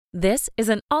This is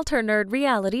an Alternerd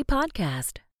reality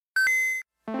podcast.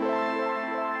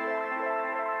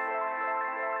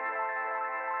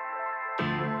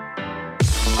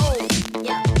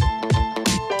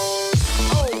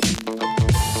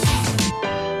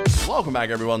 Welcome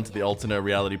back, everyone, to the Alternerd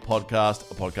Reality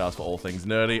Podcast, a podcast for all things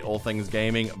nerdy, all things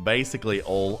gaming, basically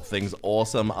all things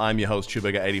awesome. I'm your host,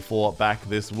 Chewburger84, back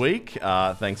this week.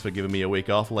 Thanks for giving me a week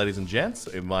off, ladies and gents,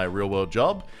 in my real-world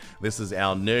job. This is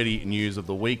our nerdy news of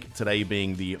the week, today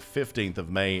being the 15th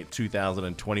of May,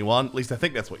 2021. At least I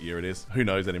think that's what year it is. Who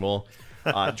knows anymore?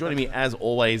 Joining me, as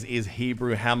always, is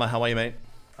Hebrew Hammer. How are you, mate?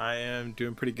 I am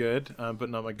doing pretty good. I'm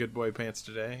putting on my good boy pants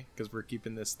today because we're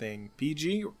keeping this thing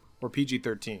PG or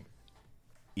PG-13.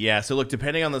 Yeah, so look,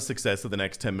 depending on the success of the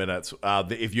next 10 minutes,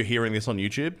 if you're hearing this on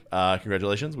YouTube,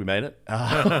 congratulations, we made it.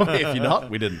 If you're not,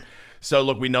 we didn't. So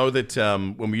look, we know that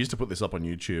when we used to put this up on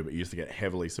YouTube, it used to get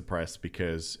heavily suppressed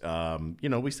because,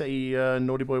 we say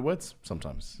naughty boy words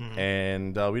sometimes. Mm-hmm.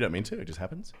 And we don't mean to, it just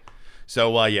happens.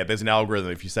 So there's an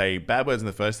algorithm. If you say bad words in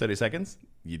the first 30 seconds,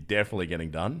 you're definitely getting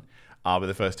done. But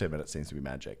the first 10 minutes seems to be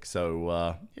magic.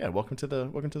 So, welcome to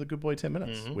the good boy 10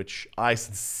 minutes, mm-hmm. which I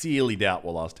sincerely doubt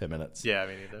will last 10 minutes. Yeah,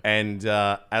 me neither. And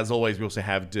as always, we also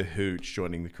have DeHooch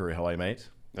joining the crew. How are you, mate?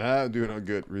 I'm doing all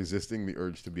good. Resisting the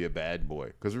urge to be a bad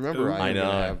boy. Because remember, I'm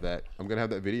gonna have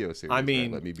that video series. I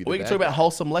mean, let me be the we can bad talk about guy.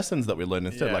 wholesome lessons that we learned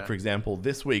instead. Yeah. Like, for example,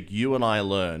 this week, you and I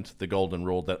learned the golden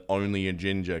rule that only a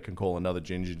ginger can call another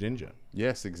ginger.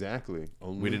 Yes, exactly.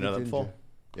 Only We didn't know that ginger. before.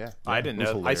 Yeah, I didn't It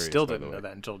was know. I hilarious, still by the didn't know way.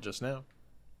 that until just now.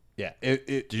 Yeah.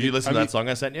 Did you listen to that song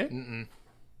I sent you? Mm-mm.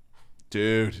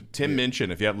 Dude, Tim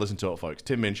Minchin, if you haven't listened to it, folks,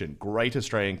 Tim Minchin, great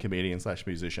Australian comedian /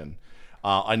 musician.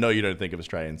 I know you don't think of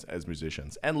Australians as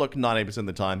musicians. And look, 90% of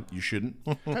the time, you shouldn't.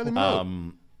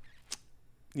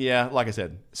 Yeah, like I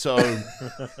said. So, no,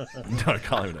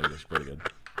 Kylie Minogue is pretty good.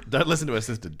 Don't listen to her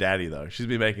sister Daddy, though. She's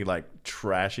been making, like,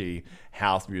 trashy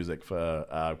house music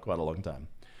for quite a long time.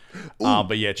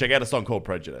 But yeah, check out a song called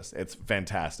Prejudice. It's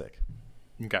fantastic.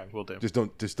 Okay, we'll do.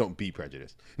 Just don't be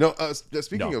prejudiced. No,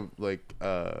 speaking of like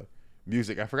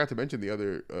music, I forgot to mention the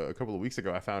other a couple of weeks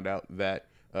ago. I found out that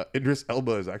Idris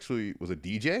Elba was a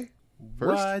DJ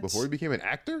first What? before he became an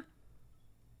actor.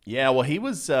 Yeah, well, he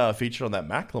was featured on that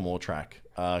Macklemore track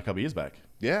a couple years back.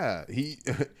 Yeah, he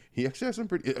actually has some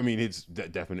pretty. I mean, it's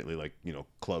definitely like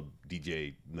club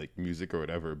DJ like music or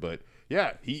whatever. But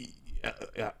yeah,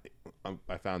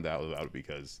 I found out about it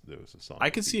because there was a song. I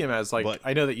could see him as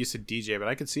I know that you said DJ, but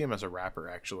I could see him as a rapper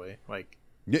actually. Like,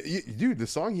 yeah, dude, the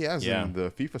song he has in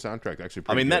the FIFA soundtrack is actually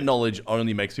pretty good. That knowledge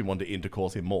only makes me want to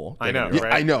intercourse him more. I know, Yeah,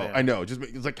 right? I know. Just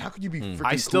it's like, how could you be? Freaking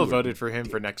I still cooler? voted for him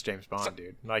for next James Bond,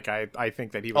 dude. Like, I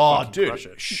think that he would fucking crush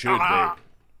it. Should be.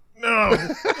 No.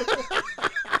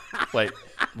 Wait,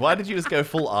 why did you just go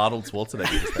full Arnold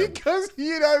Schwarzenegger just then? Because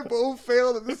he and I both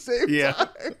failed at the same time.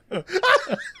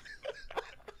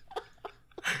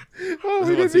 Oh,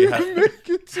 we didn't even make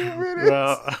it 2 minutes.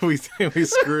 Well, we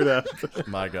screwed up.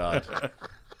 My God.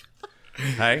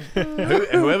 Hey,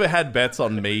 whoever had bets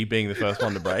on me being the first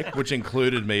one to break, which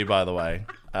included me, by the way,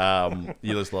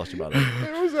 you just lost your money.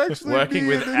 It was actually Working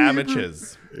me with and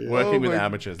amateurs. Working with my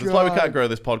amateurs. That's why we God. can't grow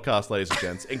this podcast, ladies and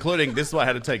gents. Including, this is why I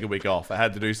had to take a week off. I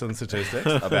had to do some statistics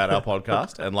about our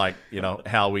podcast and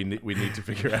how we need to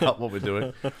figure out what we're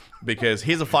doing. Because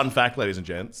here's a fun fact, ladies and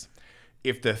gents.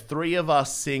 If the three of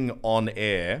us sing on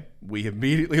air, we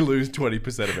immediately lose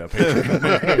 20% of our Patreon.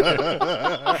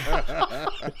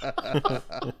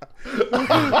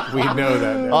 We know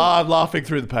that now. I'm laughing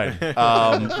through the pain.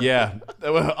 Yeah.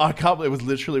 I can't believe it was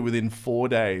literally within 4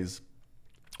 days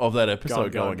of that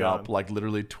episode going up, like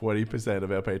literally 20%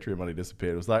 of our Patreon money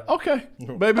disappeared. It was like, okay,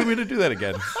 maybe we need to do that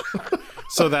again.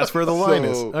 So that's where the line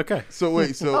is. Okay. So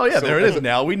wait. So Oh yeah, so there it at is. the-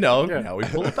 Now we know. Now we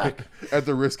pull it back. At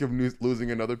the risk of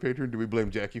losing another patron, do we blame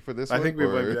Jackie for this? I one, think we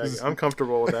blame or- Jackie. I'm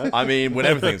comfortable with that. I mean,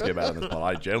 whenever things get bad in this pod,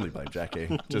 I generally blame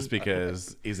Jackie just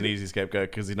because he's an easy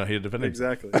scapegoat because he's not here to defend him.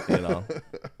 Exactly.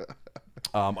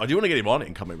 I do want to get him on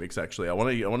in coming weeks. Actually, I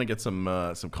want to get some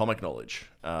comic knowledge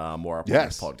more up on Yes.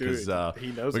 this pod because Dude,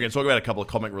 he knows we're going it. to talk about a couple of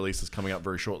comic releases coming up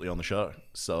very shortly on the show.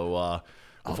 So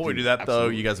before we do that, though,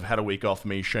 you guys have had a week off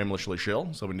me shamelessly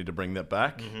shill, so we need to bring that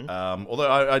back. Mm-hmm. Although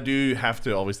I do have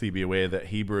to obviously be aware that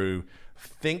Hebrew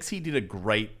thinks he did a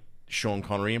great Sean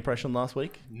Connery impression last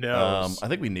week. No. I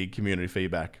think we need community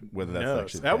feedback whether that's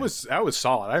actually the case. that was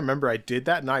solid. I remember I did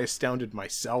that and I astounded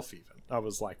myself even. I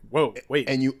was like, whoa, wait.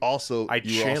 And you also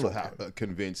channeled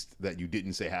convinced that you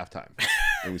didn't say halftime,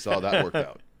 and we saw that worked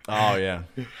out. Oh yeah.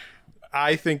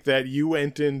 I think that you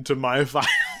went into my files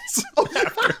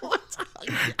afterwards.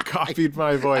 Copied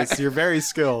my voice. You're very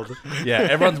skilled. Yeah,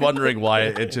 everyone's wondering why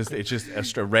it's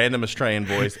just a random Australian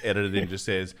voice edited in just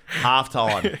says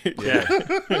halftime. Yeah.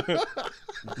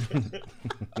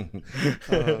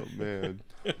 Oh man.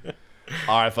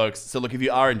 All right, folks. So, look, if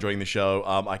you are enjoying the show,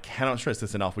 I cannot stress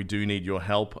this enough. We do need your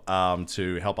help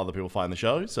to help other people find the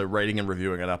show. So, rating and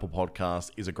reviewing on Apple Podcasts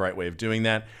is a great way of doing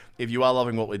that. If you are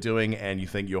loving what we're doing and you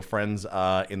think your friends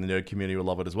in the nerd community will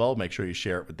love it as well, make sure you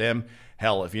share it with them.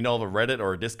 Hell, if you know of a Reddit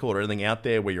or a Discord or anything out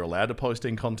there where you're allowed to post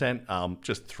in content,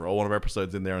 just throw one of our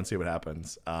episodes in there and see what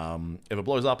happens. If it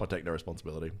blows up, I'll take no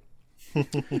responsibility. So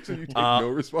you take no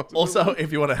responsibility. Also,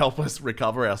 if you want to help us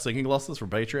recover our singing losses from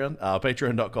Patreon,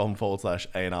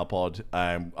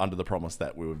 patreon.com/ANRpod, under the promise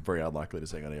that we were very unlikely to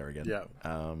sing on air again. Yeah.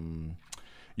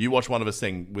 You watch one of us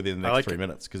sing within the next 3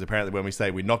 minutes, because apparently when we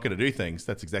say we're not going to do things,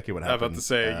 that's exactly what I was happens.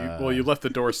 about to say, you left the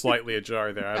door slightly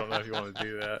ajar there. I don't know if you want to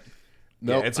do that.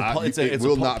 No, it's a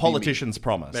politician's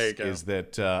promise. There you go. Is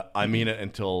that I mean it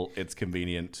until it's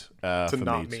convenient for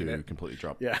not me mean to it. completely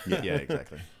drop. Yeah. Yeah,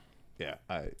 exactly. Yeah,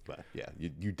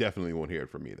 you definitely won't hear it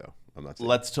from me though. I'm not saying.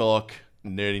 Let's talk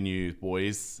nerdy news,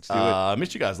 boys. do it. I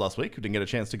missed you guys last week. We didn't get a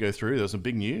chance to go through. There was some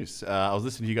big news. I was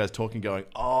listening to you guys talking, going,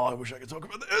 "Oh, I wish I could talk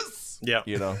about this." Yeah.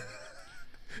 You know.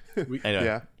 Anyway.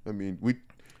 Yeah, I mean,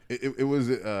 it was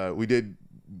we did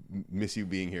miss you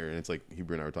being here, and it's like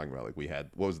Huber and I were talking about, like, we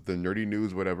had, what was it, the nerdy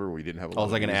news, whatever. We didn't have a lot. I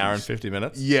was like of an news. hour and 50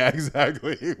 minutes. Yeah,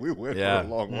 exactly. We went for a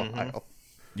long Mm-hmm. while.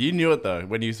 You knew it though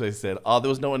when you said, "Oh, there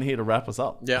was no one here to wrap us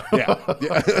up." Yeah. Yeah.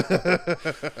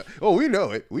 Oh, we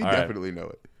know it. We All right. definitely know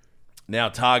it. Now,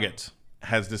 Target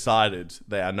has decided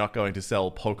they are not going to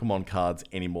sell Pokemon cards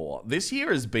anymore. This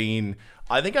year has been,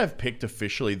 I think I've picked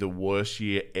officially the worst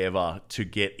year ever to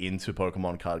get into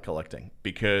Pokemon card collecting,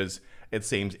 because it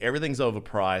seems everything's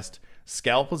overpriced.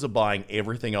 Scalpers are buying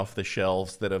everything off the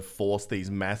shelves that have forced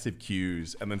these massive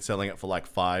queues and then selling it for like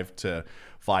 5 to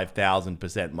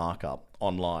 5,000% markup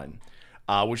online.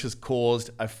 Which has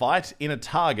caused a fight in a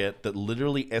Target that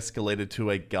literally escalated to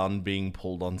a gun being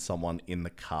pulled on someone in the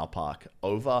car park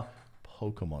over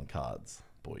Pokemon cards,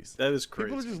 boys. That is crazy.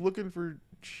 People are just looking for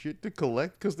shit to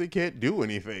collect because they can't do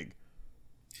anything.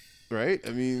 Right?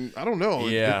 I mean, I don't know.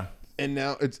 Yeah. And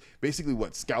now it's basically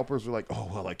what scalpers are like. Oh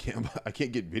well, I can't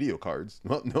get video cards.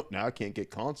 Well, no, now I can't get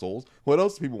consoles. What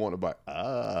else do people want to buy?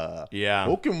 Yeah.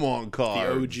 Pokemon The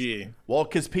cards. OG. Well,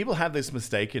 because people have this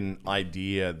mistaken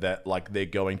idea that like they're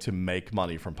going to make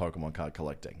money from Pokemon card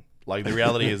collecting. Like the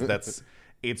reality is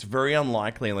it's very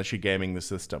unlikely unless you're gaming the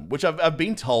system, which I've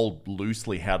been told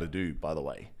loosely how to do, by the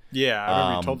way. Yeah, I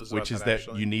remember you told us about which is that, that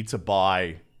actually. you need to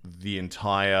buy the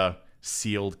entire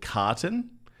sealed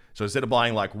carton. So instead of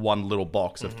buying like one little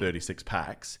box of 36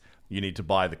 packs, you need to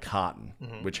buy the carton,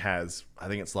 which has, I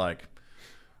think it's like,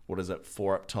 what is it,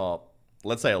 4 up top?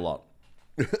 Let's say a lot.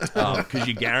 Because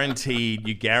you guaranteed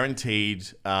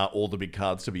all the big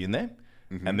cards to be in there.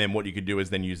 And then what you could do is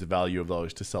then use the value of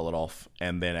those to sell it off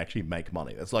and then actually make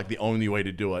money. That's like the only way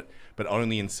to do it, but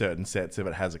only in certain sets if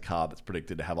it has a card that's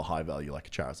predicted to have a high value like a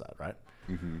Charizard, right?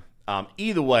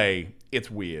 Either way, it's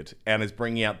weird and it's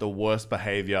bringing out the worst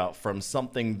behavior from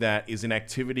something that is an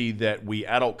activity that we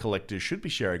adult collectors should be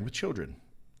sharing with children.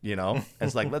 You know,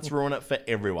 it's like, let's ruin it for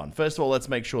everyone. First of all, let's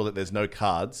make sure that there's no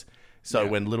cards. So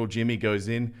when little Jimmy goes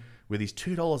in with his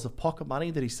 $2 of pocket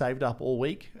money that he saved up all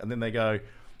week, and then they go,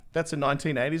 "That's a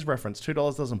 1980s reference.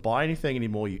 $2 doesn't buy anything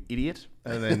anymore, you idiot."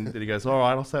 And then he goes, "All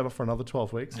right, I'll save it for another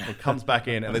 12 weeks." It comes back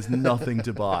in and there's nothing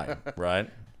to buy, right?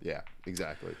 Yeah,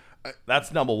 exactly.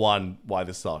 That's number one, why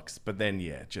this sucks. But then,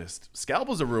 just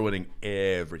scalpers are ruining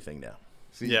everything now.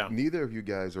 See, Yeah. neither of you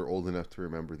guys are old enough to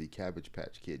remember the Cabbage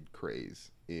Patch Kid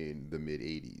craze in the mid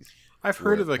 '80s. I've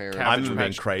heard of a parents- I'm Cabbage being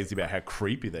Patch. crazy about how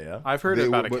creepy they are. I've heard They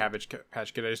about were- a but- Cabbage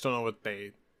Patch Kid. I just don't know what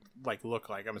they like look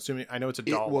like. I'm assuming I know it's a It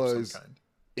doll was. of some kind.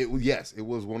 It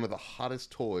was one of the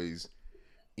hottest toys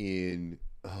in.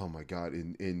 Oh my god!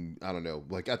 In I don't know,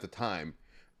 like at the time,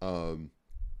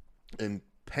 and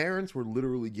parents were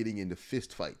literally getting into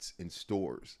fist fights in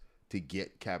stores to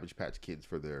get Cabbage Patch Kids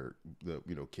for the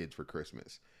kids for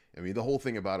Christmas. I mean, the whole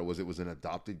thing about it was an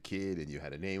adopted kid and you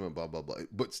had a name and blah blah blah.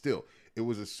 But still, it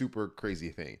was a super crazy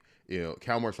thing. You know,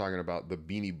 Calmar's talking about the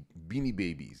beanie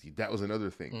babies. That was another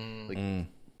thing. Like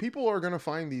people are gonna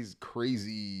find these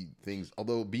crazy things.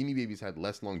 Although Beanie Babies had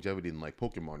less longevity than like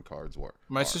Pokemon cards were.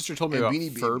 My sister told me And about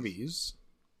Beanie Babies- Furbies.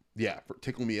 Yeah, for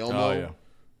Tickle Me Elmo. Oh, yeah.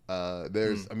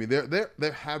 There's, I mean,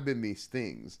 there have been these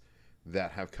things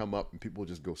that have come up and people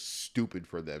just go stupid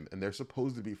for them, and they're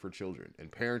supposed to be for children,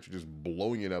 and parents are just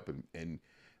blowing it up and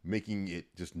making it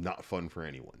just not fun for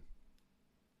anyone.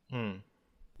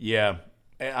 Yeah.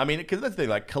 I mean, because that's the thing,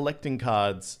 like collecting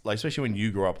cards, like especially when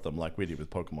you grew up with them, like we did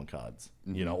with Pokemon cards,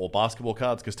 you know, or basketball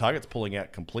cards, because Target's pulling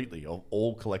out completely of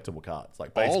all collectible cards,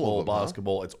 like baseball,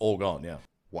 basketball, it's all gone. Yeah.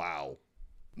 Wow.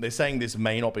 They're saying this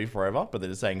may not be forever, but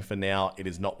they're saying for now it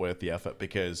is not worth the effort,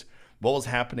 because what was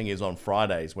happening is on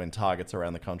Fridays when Targets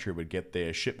around the country would get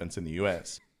their shipments in the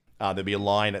US, there'd be a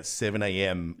line at 7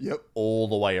 a.m. all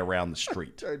the way around the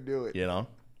street. I knew it. You know?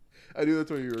 I knew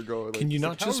that's where you were going. Like, Can you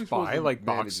not how are we just supposed buy to like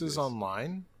manage boxes this?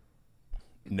 online?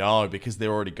 No, because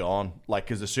they're already gone. Like,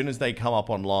 because as soon as they come up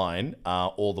online,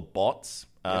 all the bots,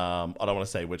 I don't want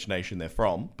to say which nation they're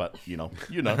from, but you know,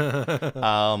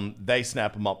 they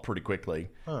snap them up pretty quickly,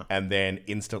 and then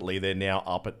instantly they're now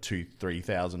up at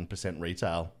 2,000-3,000%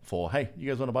 retail for, hey, you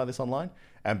guys want to buy this online?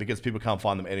 And because people can't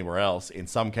find them anywhere else, in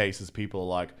some cases people are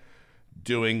like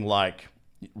doing like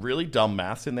really dumb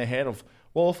maths in their head of,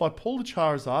 well, if I pull the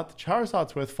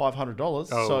Charizard's worth $500,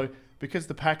 so because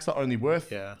the packs are only worth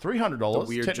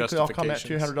 $300, technically I'll come out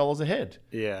 $200 ahead.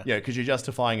 Yeah. Yeah, because you're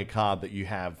justifying a card that you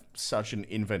have such an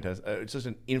it's just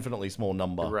an infinitely small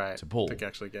number to pull. To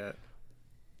actually get.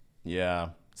 Yeah.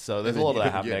 So there's a lot of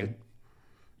that happening.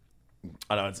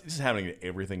 I know, this is happening to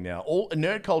everything now.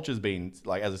 Nerd culture's been,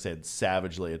 like, as I said,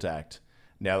 savagely attacked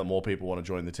now that more people want to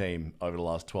join the team over the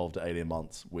last 12 to 18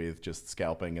 months with just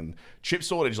scalping and chip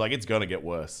shortage. Like, it's going to get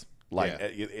worse. Like,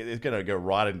 it's going to go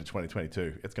right into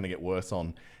 2022. It's going to get worse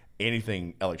on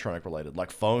anything electronic related,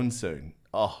 like phones soon.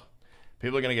 Oh,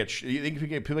 people are going to get... You think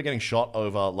people are getting shot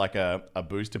over, like, a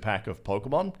booster pack of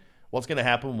Pokemon? What's going to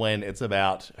happen when it's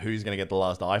about who's going to get the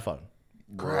last iPhone?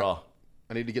 Bruh.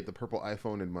 I need to get the purple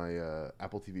iPhone in my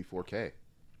Apple TV 4K.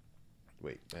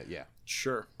 Wait, yeah.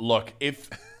 Sure. Look, if...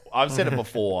 I've said it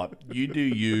before, you do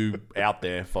you out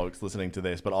there, folks, listening to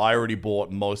this, but I already bought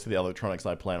most of the electronics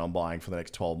I plan on buying for the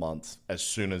next 12 months as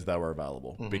soon as they were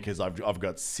available, because I've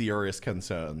got serious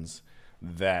concerns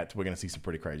that we're going to see some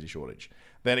pretty crazy shortage.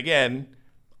 Then again,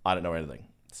 I don't know anything.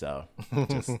 So,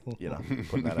 just,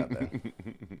 putting that out there.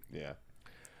 Yeah.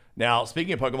 Now,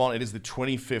 speaking of Pokemon, it is the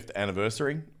 25th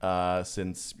anniversary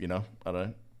since, I don't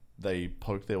know, they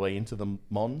poked their way into the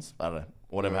Mons. I don't know.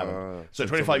 Whatever happened. So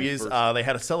 25 years, they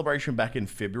had a celebration back in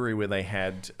February where they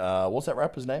had, what's that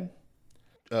rapper's name?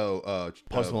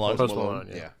 Post Malone. Post Malone,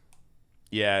 yeah.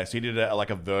 Yeah, so he did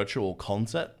a virtual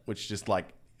concert, which just like,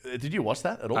 did you watch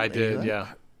that at all? I did,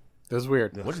 yeah. It was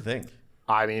weird. What did you think?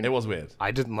 I mean, it was weird.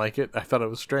 I didn't like it. I thought it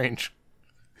was strange.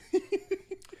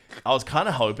 I was kind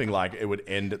of hoping like it would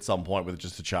end at some point with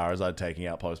just a Charizard taking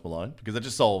out Post Malone, because it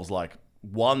just solves like,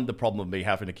 one, the problem of me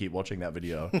having to keep watching that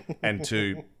video, and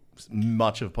two,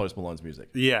 much of Post Malone's music.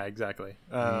 Yeah, exactly.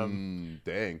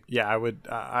 Dang. Yeah, I would.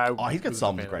 He's got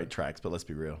some great tracks, but let's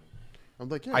be real. I'm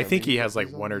like, I think he has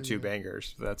like one or two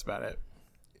bangers. But that's about it.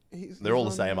 They're all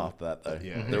the same after that, though.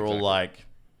 Yeah, they're all like,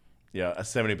 a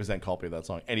 70% copy of that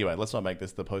song. Anyway, let's not make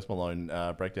this the Post Malone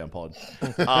breakdown pod.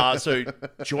 So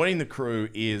joining the crew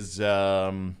is,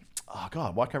 why can't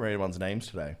I remember anyone's names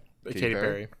today? Katy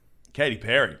Perry. Katy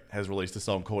Perry has released a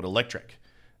song called Electric,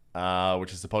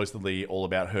 which is supposedly all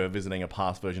about her visiting a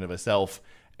past version of herself,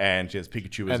 and she has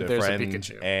Pikachu as her friend.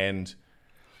 Pikachu. And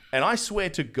I swear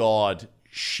to God,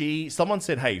 someone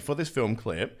said, hey, for this film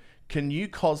clip, can you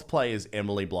cosplay as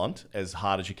Emily Blunt as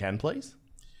hard as you can, please?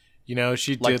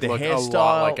 She Like did look a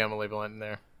lot like Emily Blunt in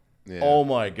there. Yeah. Oh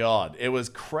my God. It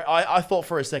was I thought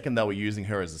for a second they were using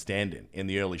her as a stand-in in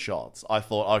the early shots. I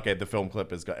thought, okay, the film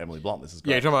clip has got Emily Blunt. This is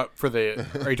great. Yeah, are you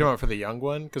talking about for the young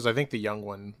one? Because I think the young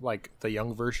one, like the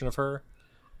young version of her,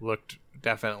 looked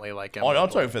definitely like Emily I'm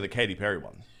Blunt. talking for the Katy Perry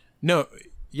one. No,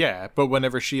 yeah, but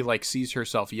whenever she like sees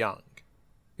herself young,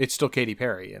 it's still Katy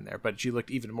Perry in there, but she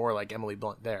looked even more like Emily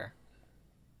Blunt there.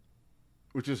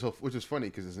 Which is funny,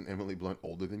 because isn't Emily Blunt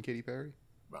older than Katy Perry?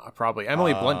 Probably.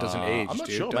 Emily Blunt doesn't age, I'm not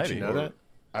dude. sure, Don't maybe. you know that?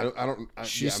 I don't.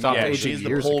 She stopped aging she's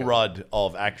years the Paul ago. Rudd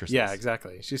of actresses. Yeah,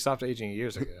 exactly. She stopped aging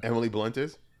years ago. Emily Blunt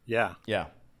is? Yeah. Yeah.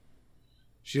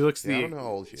 She looks I don't know how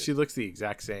old she is. She looks the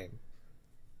exact same.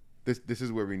 This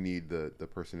is where we need the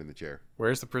person in the chair.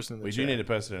 Where's the person in the chair? We do need a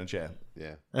person in a chair.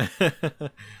 Yeah.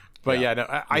 But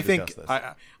no, I think discuss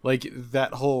this. like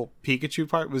that whole Pikachu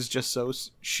part was just so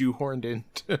shoehorned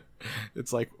into.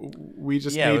 It's like we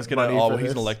just need it's gonna. money Oh, for he's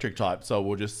this. an electric type, so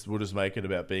we'll just make it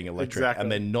about being electric, Exactly.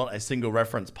 and then not a single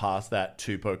reference past that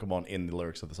to Pokemon in the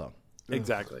lyrics of the song.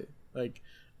 Exactly. Like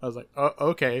I was like, oh,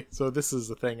 okay, so this is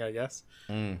the thing, I guess.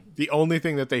 The only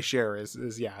thing that they share is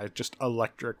just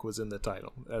electric was in the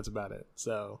title. That's about it.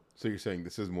 So you're saying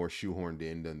this is more shoehorned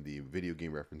in than the video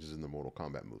game references in the Mortal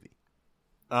Kombat movie?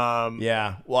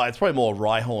 Yeah, well, it's probably more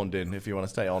Rhyhorned in if you want to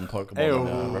stay on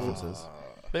Pokemon references.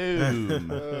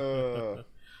 Boom.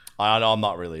 I'm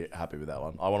not really happy with that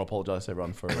one. I want to apologize to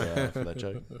everyone for that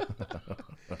joke.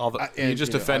 You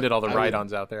just offended all the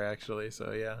ride-ons out there, actually.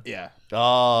 So yeah. Yeah.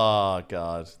 Oh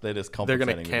god, they're just compensating.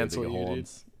 They're gonna cancel with the you, dude.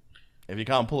 horns. If you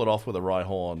can't pull it off with a right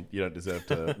horn, you don't deserve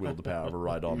to wield the power of a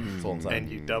right on. That's all I'm saying. And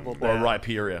you double Or a down. right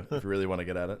peria, if you really want to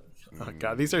get at it. Oh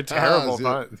god, these are terrible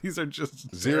zero- puns. These are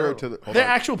just Zero terrible. to the. Hold They're on.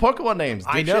 actual Pokemon names.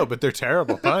 I dipshit. know, but they're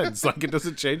terrible puns. Like, it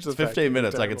doesn't change the fact 15 that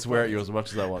minutes. they're I can terrible swear at puns. you as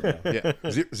much as I want now. Yeah.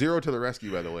 Zero to the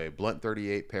rescue, by the way. Blunt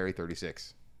 38, Perry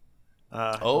 36.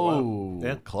 Oh,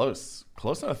 Yeah. close.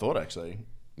 Closer than I thought, actually.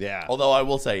 Yeah. Although I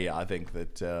will say, yeah, I think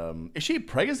that... is she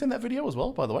preggers in that video as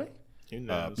well, by the way? Who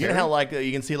knows? You know how like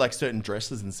you can see like certain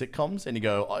dresses in sitcoms and you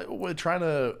go, oh, we're trying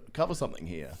to cover something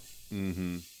here.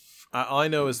 All I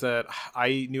know is that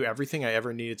I knew everything I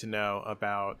ever needed to know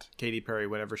about Katy Perry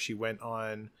whenever she went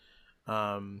on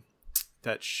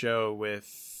that show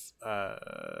with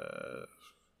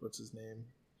what's his name?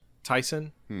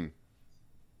 Tyson?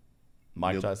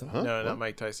 Mike Tyson? Huh? No, What? not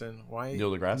Mike Tyson. Why?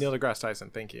 Neil deGrasse? Neil deGrasse Tyson,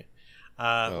 thank you.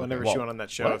 Whenever Well, she went on that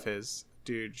show what? of his,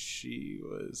 dude, she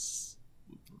was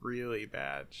really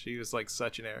bad. She was like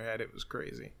such an airhead. It was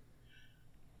crazy.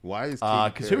 Why is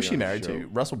Because who was she married to?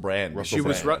 Russell Brand. Russell She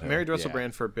was Brand, married to Russell yeah.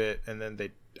 Brand for a bit, and then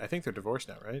I think they're divorced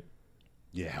now, right?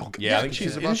 Yeah. Okay. Yeah, I think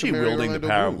she's about isn't to she marry wielding the Orlando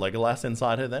power Bloom. of Legolas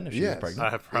inside her then if she's Yes.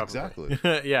 pregnant? Probably. Exactly.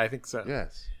 Yeah, I think so.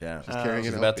 Yes. Yeah. She's carrying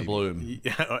She's it about out, to baby. bloom.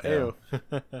 Yeah. Ew.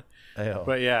 Ayo.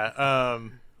 But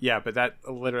yeah, but that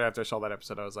literally after I saw that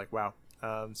episode, I was like, wow.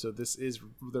 So this is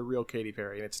the real Katy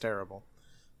Perry, and it's terrible.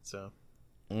 So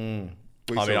Wait, I mean,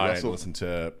 so I didn't Russell- listen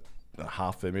to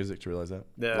half their music to realize that.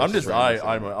 Yeah, I'm that's just, right.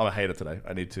 I'm a hater today.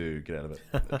 I need to get out of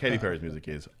it. Katy Perry's music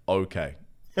is okay.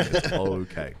 It's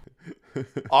okay.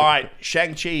 All right,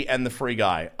 Shang-Chi and the Free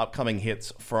Guy, upcoming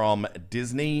hits from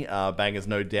Disney, bangers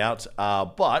no doubt.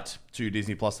 But to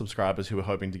Disney Plus subscribers who are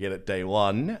hoping to get it day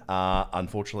one,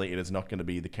 unfortunately, it is not going to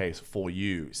be the case for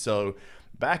you. So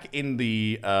back in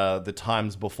the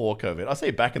times before COVID, I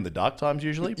say back in the dark times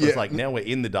usually, but it's Yeah. like now we're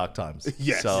in the dark times.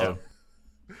 Yes. So.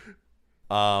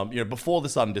 Before the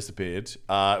sun disappeared,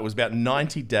 it was about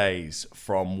 90 days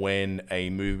from when a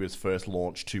movie was first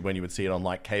launched to when you would see it on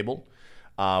like cable.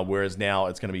 Whereas now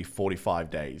it's going to be 45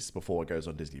 days before it goes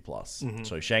on Disney Plus.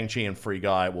 So Shang-Chi and Free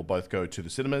Guy will both go to the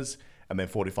cinemas, and then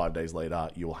 45 days later,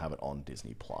 you will have it on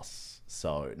Disney Plus.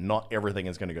 So not everything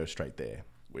is going to go straight there,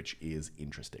 which is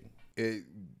interesting. Do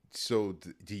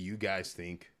you guys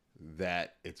think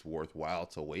that it's worthwhile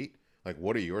to wait? Like,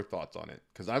 what are your thoughts on it?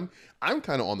 Because I'm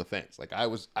kind of on the fence. Like, I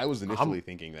was initially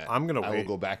thinking that I'm gonna I will wait.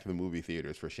 go back to the movie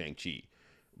theaters for Shang-Chi,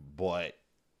 but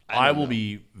I don't will know.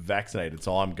 be vaccinated,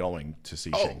 so I'm going to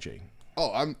see Shang-Chi.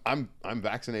 Oh, I'm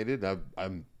vaccinated.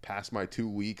 I'm past my 2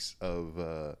 weeks of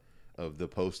the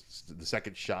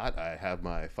second shot. I have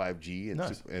my 5G and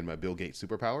Nice. and my Bill Gates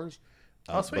superpowers.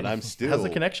 Oh, sweet. But I'm still How's the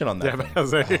connection on that? yeah, thing? but I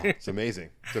was like, It's amazing.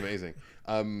 It's amazing.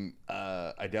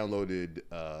 I downloaded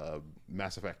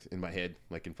Mass Effect in my head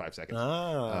like in 5 seconds.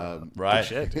 Right.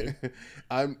 shit, dude.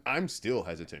 I'm still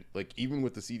hesitant. Like even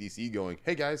with the CDC going,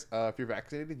 hey guys, if you're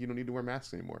vaccinated, you don't need to wear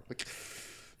masks anymore. Like,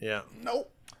 Yeah. no.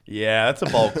 Yeah, that's a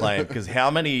bold claim because how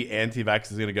many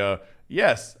anti-vaxxers are going to go,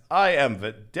 yes, I am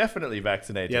definitely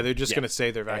vaccinated. Yeah, they're just Yeah. going to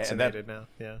say they're that- vaccinated now.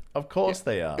 Yeah. Of course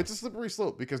they are. It's a slippery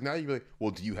slope because now you're like,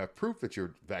 well, do you have proof that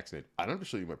you're vaccinated? I don't have to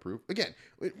show you my proof. Again,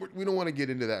 we don't want to get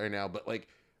into that right now, but like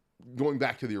going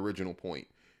back to the original point,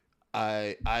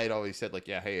 I had always said like,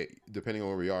 yeah, hey, depending on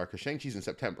where we are, because Shang-Chi's in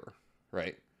September,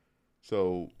 right?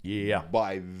 So Yeah.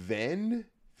 by then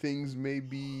things may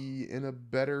be in a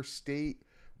better state.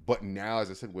 But now,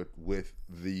 as I said, with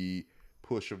the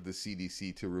push of the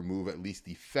CDC to remove at least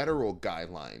the federal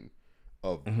guideline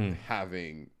of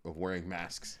wearing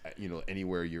masks,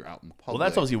 anywhere you're out in the public. Well,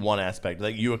 that's obviously one aspect.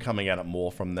 Like you were coming at it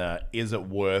more from the, is it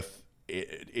worth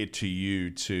it to you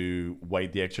to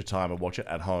wait the extra time and watch it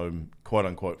at home, quote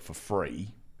unquote, for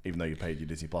free, even though you paid your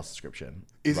Disney Plus subscription?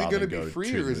 Is it rather going to than be go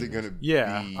free to or the is it going movies? to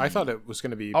Yeah. be I thought it was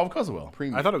going to be. Oh, of course it will.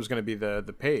 premium? I thought it was going to be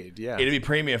the paid. Yeah. It'd be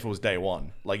premium if it was day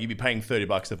one. Like you'd be paying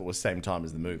 $30 if it was same time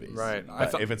as the movies. Right.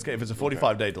 But if it's a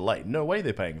 45-day delay, no way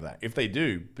they're paying for that. If they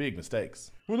do, big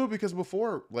mistakes. Well, no, because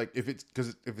before, like, if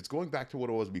it's going back to what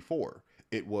it was before,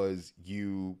 it was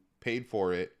you paid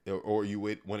for it, or you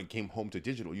would, when it came home to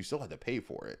digital, you still had to pay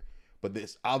for it. But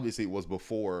this obviously was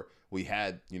before we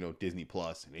had, Disney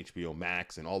Plus and HBO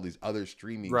Max and all these other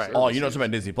streaming services. Oh, you're not talking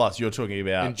about Disney Plus. You're talking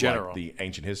about In general. like, the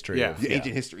ancient history. Yeah. Of, The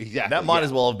ancient history, exactly. That might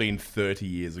as well have been 30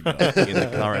 years ago in the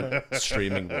current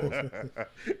streaming world.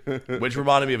 Which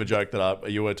reminded me of a joke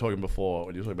that you were talking before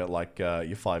when you were talking about like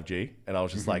your 5G. And I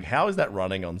was just like, how is that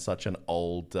running on such an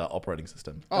old operating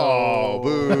system? Oh,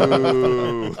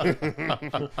 boo.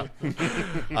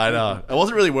 I know. It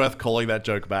wasn't really worth calling that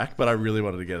joke back, but I really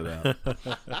wanted to get it out.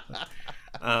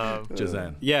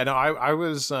 Jazan. Yeah, no, I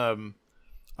was. I'll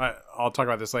talk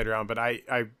about this later on, but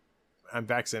I'm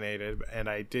vaccinated, and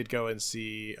I did go and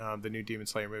see the new Demon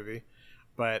Slayer movie,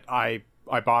 but I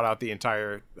bought out the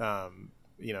entire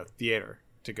theater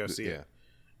to go see it.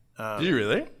 Did you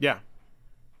really? Yeah.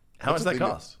 How much does that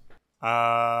cost?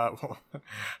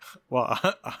 Well,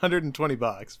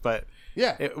 $120, but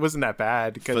Yeah. it wasn't that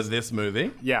bad For because this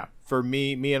movie? yeah, for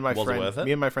me and my Was it worth it? friend,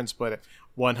 me and my friend split it.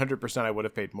 100%, I would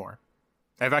have paid more.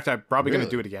 In fact, I'm probably going to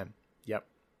Really? do it again. Yep.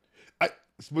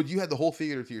 But you had the whole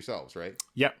theater to yourselves, right?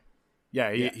 Yep.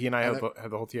 Yeah, he and I And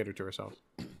have the whole theater to ourselves.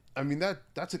 I mean,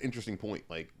 that's an interesting point.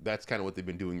 Like, that's kind of what they've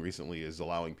been doing recently, is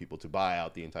allowing people to buy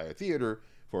out the entire theater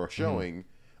for a showing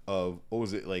of, what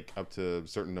was it, like up to a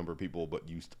certain number of people, but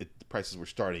the prices were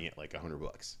starting at like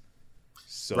 $100.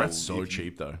 So That's so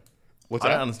cheap, though. What's I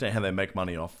that? don't understand how they make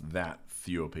money off that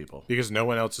fewer people. Because no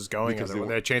one else is going. Because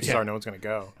The chances are no one's going to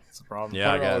go. That's the problem.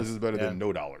 Yeah, I $100 guess. is better Yeah. than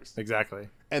no dollars. Exactly.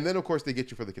 And then, of course, they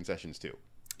get you for the concessions too.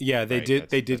 Yeah, they Right, did.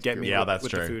 that's- They did that's get true. me. Yeah, with, that's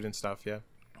with true. the food and stuff. Yeah.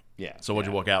 Yeah. So what'd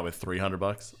you walk out with?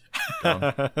 $300?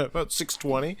 About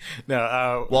 $620.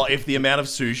 No. Well, if the amount of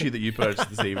sushi that you purchased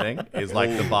this evening is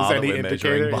like the bar that any we're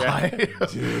measuring indicator? by,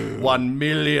 $1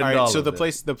 million. all right. So the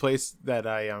place that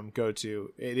I go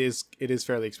to, it is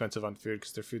fairly expensive on food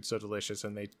because their food's so delicious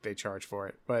and they charge for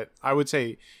it. But I would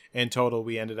say in total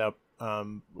we ended up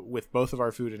with both of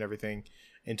our food and everything.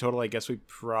 In total, I guess we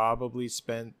probably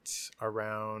spent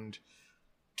around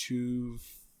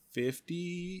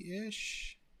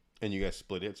 $250-ish. And you guys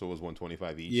split it, so it was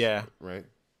 $125 each. Yeah. Right.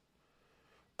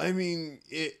 I mean,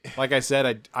 Like I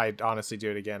said, I'd honestly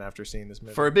do it again after seeing this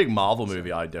movie. For a big Marvel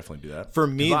movie, I'd definitely do that. For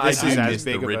me, 'Cause this is I as miss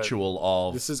big the of a- ritual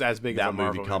of This is as big that as a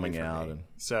Marvel movie coming for out. me. And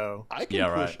So I can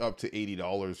Yeah, push right. up to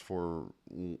 $80 for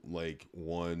like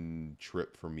one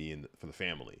trip for me and for the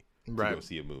family to Right. go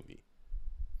see a movie.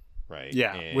 Right.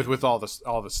 yeah, And with all the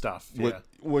stuff. with-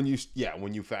 Yeah.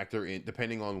 when you factor in,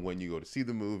 depending on when you go to see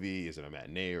the movie, is it a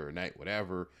matinee or a night,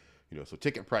 whatever, so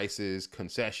ticket prices,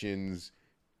 concessions,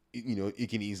 it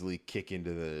can easily kick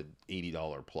into the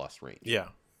 $80 plus range. Yeah.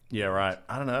 yeah, right.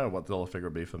 I don't know what the dollar figure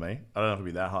would be for me. I don't know if it'd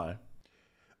be that high.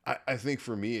 I think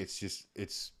for me, it's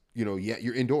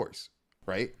you're indoors,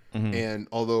 right? And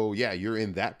although, you're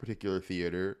in that particular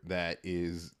theater that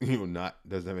is, doesn't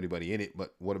have anybody in it,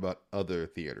 but what about other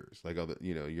theaters? Like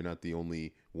you're not the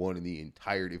only one in the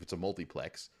entirety. If it's a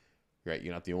multiplex, right?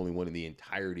 You're not the only one in the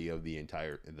entirety of the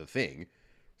thing.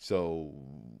 So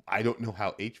I don't know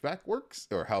how HVAC works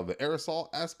or how the aerosol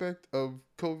aspect of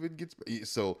COVID gets.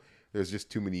 So there's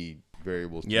just too many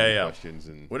variables, too many questions.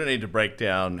 And We don't need to break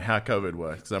down how COVID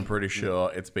works because I'm pretty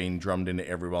sure it's been drummed into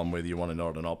everyone, whether you want to know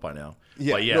it or not by now.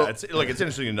 Yeah, But no. it's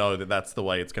interesting to know that that's the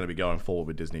way it's going to be going forward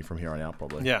with Disney from here on out,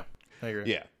 probably. Yeah. I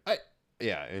agree.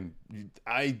 and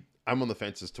I'm on the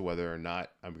fence as to whether or not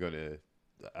I'm gonna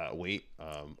wait.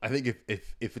 I think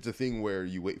if it's a thing where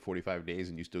you wait 45 days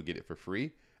and you still get it for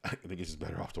free, I think it's just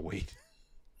better off to wait.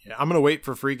 Yeah, I'm gonna wait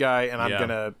for Free Guy, and I'm Yeah.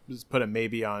 gonna put a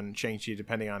maybe on Shang-Chi,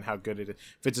 depending on how good it is.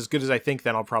 If it's as good as I think,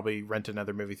 then I'll probably rent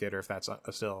another movie theater if that's still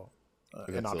an still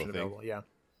a option thing. available. Yeah.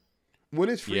 When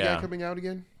is Free Yeah. Guy coming out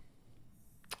again?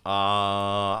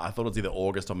 I thought it was either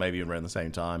August or maybe around the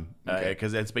same time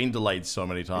because it's been delayed so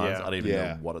many times. Yeah. I don't even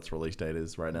Yeah. know what its release date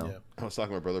is right now. Yeah. I was talking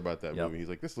to my brother about that Yep. movie. He's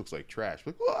like, "This looks like trash."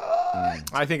 I'm like, what?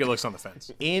 I think it looks on the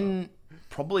fence. In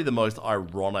probably the most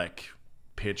ironic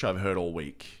pitch I've heard all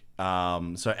week.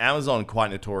 So Amazon,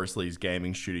 quite notoriously's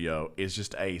gaming studio, is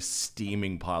just a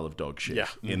steaming pile of dog shit Yeah.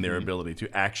 in their ability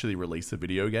to actually release a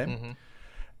video game.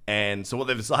 And so what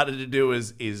they've decided to do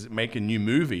is make a new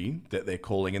movie that they're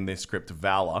calling in their script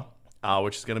Valor,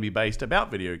 which is going to be based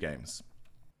about video games.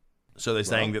 So they're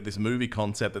saying that this movie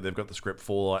concept that they've got the script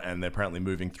for, and they're apparently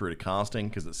moving through to casting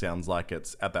because it sounds like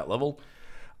it's at that level,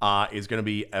 is going to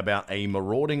be about a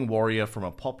marauding warrior from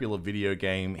a popular video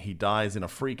game. He dies in a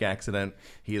freak accident.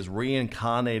 He is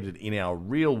reincarnated in our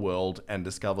real world and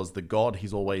discovers the god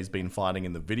he's always been fighting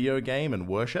in the video game and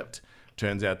worshipped.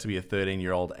 Turns out to be a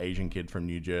 13-year-old Asian kid from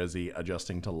New Jersey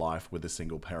adjusting to life with a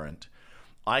single parent.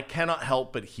 I cannot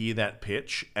help but hear that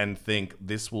pitch and think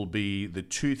this will be the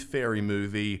Tooth Fairy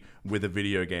movie with a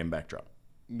video game backdrop.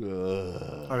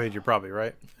 I mean, you're probably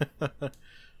right.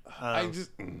 I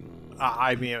just.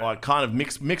 I mean, Kind of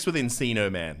mixed with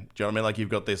Encino Man. Do you know what I mean? Like you've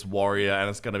got this warrior, and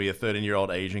it's going to be a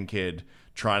 13-year-old Asian kid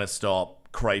trying to stop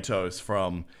Kratos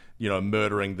from,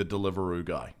 murdering the Deliveroo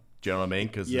guy. Do you know what I mean?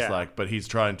 Because it's like, but he's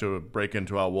trying to break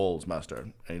into our walls, master.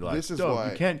 And you're like, This is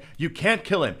why you can't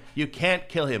kill him. You can't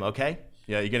kill him. Okay?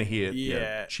 Yeah, you're gonna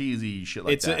hear cheesy shit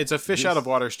like that. It's a fish out of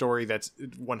water story that's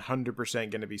 100%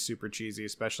 going to be super cheesy,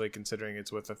 especially considering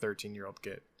it's with a 13-year-old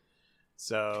kid.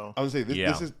 So I would say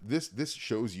this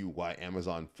shows you why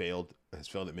Amazon has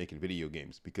failed at making video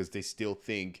games, because they still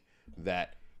think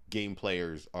that game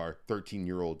players are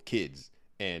 13-year-old kids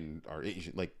and are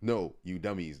Asian. Like, no, you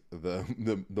dummies.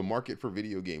 The market for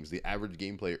video games, the average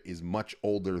game player is much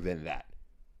older than that.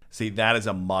 See, that is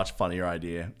a much funnier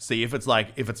idea. See, if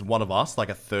it's one of us, like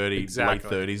a 30, late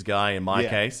 30s guy in my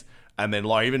case, and then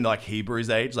even Hebrew's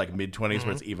age, like mid-20s,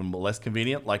 where it's even less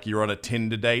convenient. Like you're on a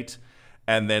Tinder date,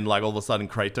 and then all of a sudden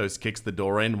Kratos kicks the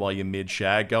door in while you're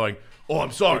mid-shag going, "Oh,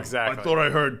 I'm sorry. Exactly. I thought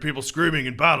I heard people screaming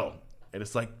in battle." And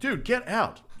it's like, dude, get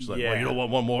out. She's like, well, you don't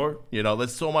want one more?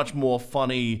 There's so much more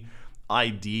funny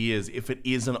ideas if it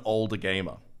is an older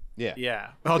gamer.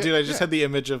 Yeah. Oh, dude, I just had the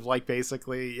image of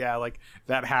basically,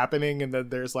 that happening, and then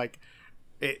there's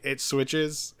it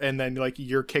switches, and then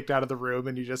you're kicked out of the room,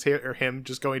 and you just hear him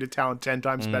just going to town 10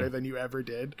 times better than you ever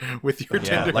did with your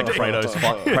Tinder like date.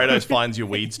 Kratos finds your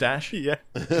weed stash. Yeah.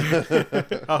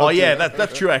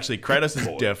 That's true. Actually, Kratos is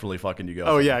definitely fucking you guys.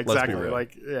 Oh yeah, exactly.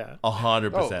 Let's be real.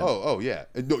 100%. Oh yeah.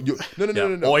 No.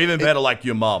 Or even better, like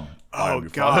your mom. Oh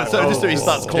god. So just so he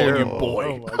starts calling you boy.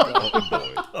 Oh my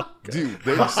god. Dude,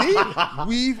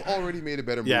 we've already made a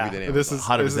better movie than Amazon. This is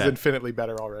 100%. infinitely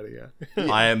better already. Yeah.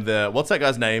 I am what's that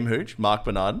guy's name, Hooch? Mark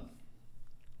Bernard?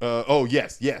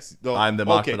 Yes. No, I'm the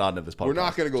Mark Bernard of this podcast. We're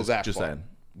not going to go that far. Just saying.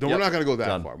 No, we're not going to go that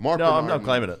Done. far. I'm not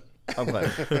claiming it. I'm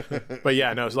claiming it. But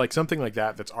yeah, no, it's something like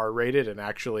that's R-rated and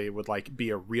actually would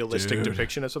be a realistic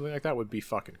depiction of something like that would be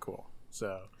fucking cool.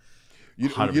 So you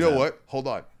know what? Hold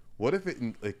on. What if it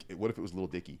was Lil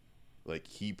Dicky? Like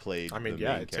he played the main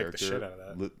character. Take the shit out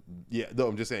of that.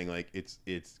 I'm just saying it's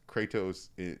Kratos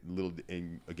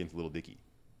against Little Dicky,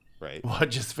 right? Well, I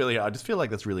just feel like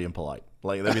that's really impolite.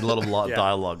 Like there'd be a lot of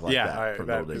dialogue like that from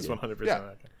Little that is Dicky.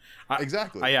 100%.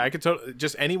 Exactly. I could totally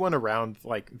just anyone around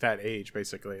that age,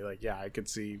 basically. I could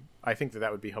see. I think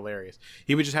that would be hilarious.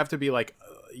 He would just have to be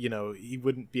he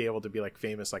wouldn't be able to be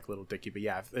famous like Little Dicky. But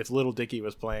yeah, if Little Dicky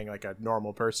was playing a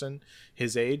normal person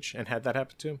his age and had that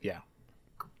happen to him,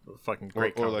 fucking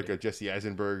great. Or like a Jesse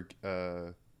Eisenberg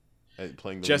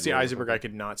playing the Jesse Eisenberg. I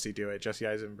could not see do it. Jesse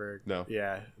Eisenberg. No.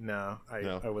 Yeah. No. I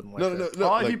wouldn't like that.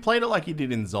 No. If you played it like you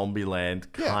did in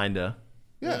Zombieland, kinda.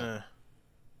 Yeah.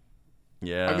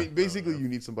 Yeah. I mean, basically, you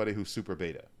need somebody who's super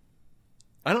beta.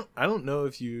 I don't know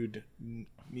if you'd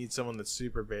need someone that's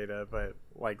super beta, but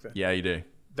that. Yeah, you do.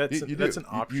 That's an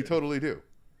option. You totally do.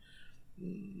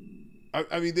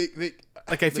 I mean, they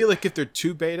I feel like if they're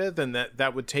too beta, then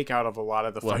that would take out of a lot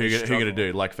of the. Well, who are you gonna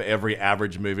do? For every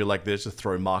average movie like this, just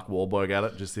throw Mark Wahlberg at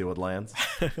it, just see what lands.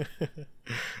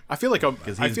 I feel like a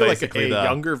basically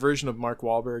younger version of Mark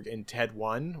Wahlberg in Ted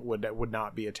 1 would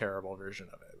not be a terrible version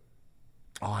of it.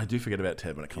 Oh, I do forget about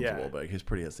Ted when it comes to Wahlberg. He's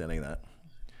pretty outstanding in that.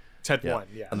 Ted 1,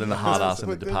 yeah. And then the hard ass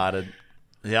and the Departed.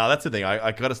 Yeah, that's the thing.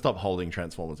 I got to stop holding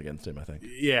Transformers against him, I think.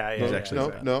 Yeah.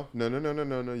 No.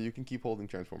 You can keep holding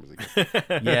Transformers against him.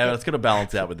 Yeah, but it's got to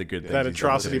balance out with the good things. That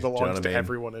atrocity belongs to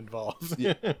everyone involved.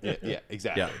 Yeah,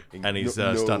 exactly. Yeah. And he's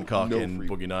stunt cock in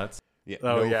Boogie Nights. Yeah,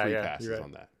 free passes right.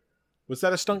 on that. Was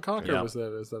that a stunt cock or was that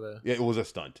a... Yeah, it was a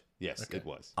stunt. Yes, it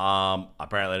was.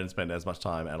 Apparently I didn't spend as much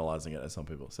time analyzing it as some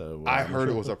people. So I heard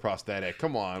it was a prosthetic.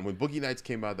 Come on. When Boogie Nights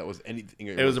came out, that was anything.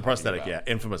 It was a prosthetic,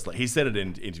 infamously. He said it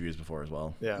in interviews before as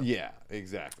well. Yeah,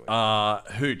 exactly.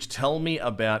 Hooch, tell me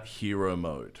about hero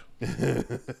mode.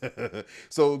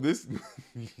 So this...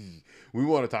 we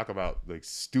want to talk about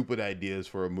stupid ideas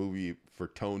for a movie for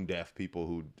tone deaf people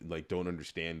who don't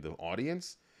understand the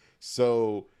audience.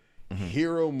 So...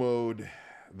 Hero mode,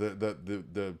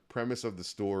 the premise of the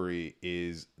story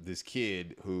is this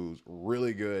kid who's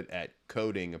really good at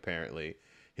coding, apparently.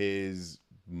 His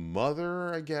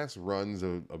mother, I guess, runs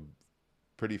a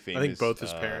pretty famous... I think both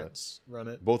his parents run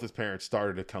it. Both his parents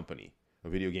started a company, a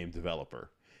video game developer.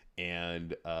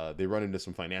 And they run into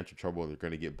some financial trouble and they're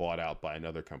going to get bought out by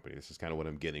another company. This is kind of what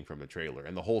I'm getting from the trailer.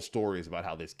 And the whole story is about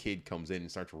how this kid comes in and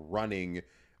starts running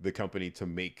the company to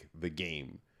make the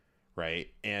game. Right,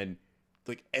 and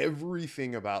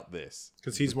everything about this,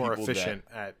 because he's more efficient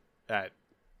at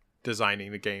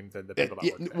designing the game than the people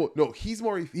that work there. Well, no, he's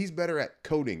better at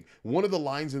coding. One of the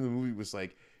lines in the movie was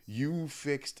you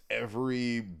fixed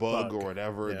every bug or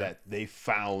whatever that they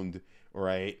found,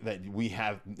 right? That we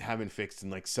haven't fixed in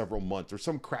like several months or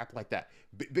some crap like that.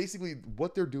 Basically,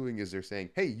 what they're doing is they're saying,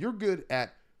 hey, you're good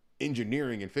at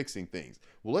engineering and fixing things.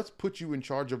 Well, let's put you in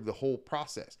charge of the whole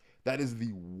process. That is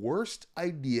the worst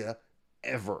idea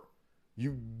ever.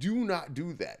 You do not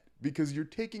do that, because you're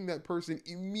taking that person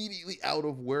immediately out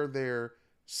of where their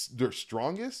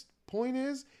strongest point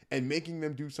is and making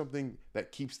them do something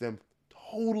that keeps them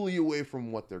totally away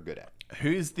from what they're good at.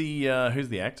 Who's the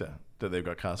actor that they've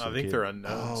got cast? I think they're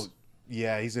unknowns. Oh,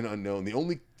 yeah, he's an unknown. The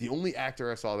only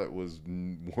actor I saw that was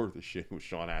worth a shit was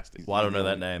Sean Astin. Well, I don't know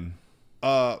that name.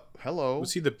 Hello.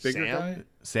 Was he the bigger guy?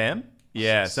 Sam?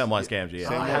 Yeah, Samwise Gamgee.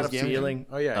 Yeah. I had a feeling.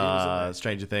 Oh yeah, he was in there.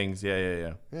 Stranger Things.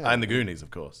 Yeah. And the Goonies,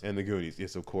 of course. And the Goonies.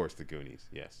 Yes, of course, the Goonies.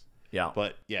 Yes. Yeah.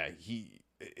 But yeah,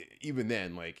 even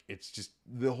then, like, it's just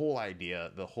the whole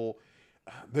idea,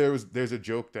 there's a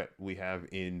joke that we have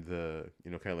in the,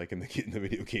 kind of like in the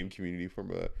video game community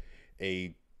from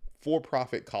a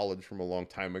for-profit college from a long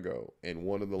time ago. And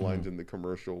one of the lines in the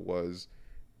commercial was,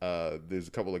 there's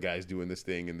a couple of guys doing this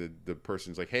thing, and the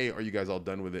person's like, hey, are you guys all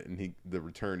done with it? And the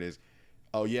return is,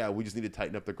 oh yeah, we just need to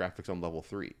tighten up the graphics on level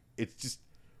 3. It's just,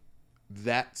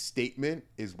 that statement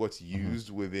is what's used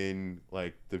within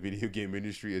like the video game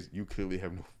industry, as you clearly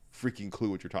have no freaking clue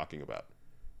what you're talking about.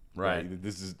 Right.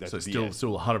 That's so still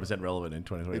 100% relevant in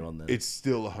 2021 then. It's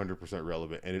still 100%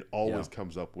 relevant, and it always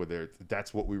comes up with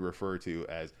that's what we refer to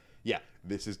as,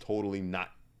 this is totally not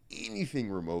anything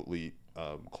remotely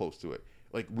close to it.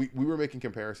 Like we were making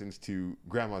comparisons to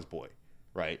Grandma's Boy,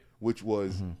 right? Which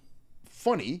was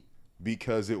funny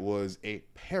because it was a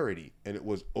parody and it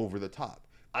was over the top.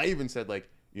 I even said, like,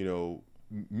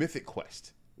 Mythic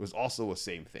Quest was also a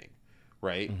same thing,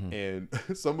 right? And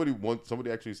somebody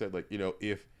actually said, like,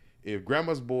 if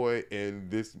Grandma's Boy and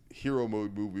this hero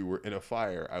mode movie were in a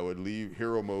fire, I would leave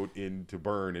hero mode in to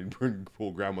burn and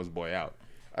pull Grandma's Boy out.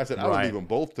 I said I would leave them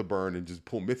both to burn and just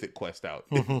pull Mythic Quest out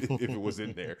if it was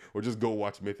in there, or just go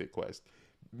watch Mythic Quest,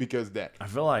 because I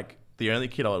feel like the only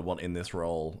kid I would want in this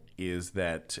role is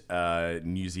that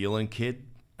New Zealand kid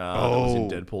that was in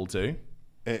Deadpool 2.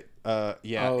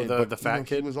 The fat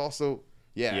kid? He was also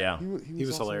he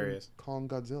was also hilarious. Kong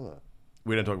Godzilla.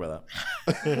 We don't talk about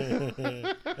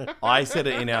that. I said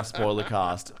it in our spoiler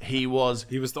cast. He was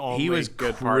the only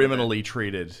good criminally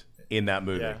treated in that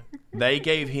movie. Yeah. They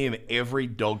gave him every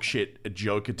dog shit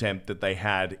joke attempt that they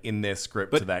had in their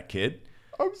script to that kid.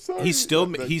 I'm sorry. He still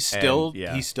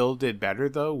did better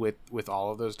though with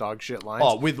all of those dog shit lines.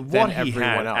 Oh, with what he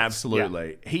had, else.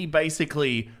 absolutely. Yeah. He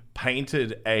basically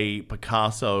painted a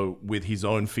Picasso with his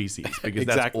own feces, because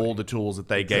that's all the tools that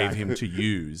they gave him to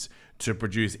use to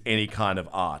produce any kind of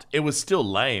art. It was still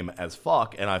lame as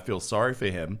fuck, and I feel sorry for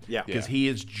him because he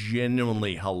is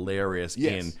genuinely hilarious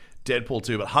in Deadpool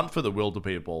 2. But Hunt for the Wilder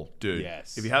People, dude.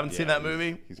 Yes. If you haven't seen that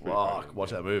movie,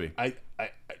 watch that movie.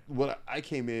 I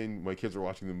came in, my kids were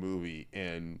watching the movie,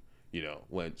 and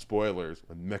when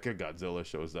Mecha Godzilla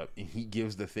shows up and he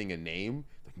gives the thing a name,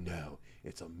 like, no,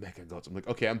 it's a Mecha Godzilla. I'm like,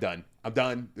 okay, I'm done.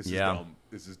 This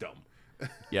is dumb.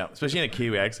 Yeah, especially in a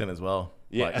Kiwi accent as well.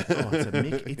 Yeah. Like,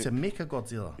 it's a Mecha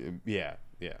Godzilla. Yeah.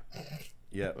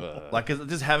 Like,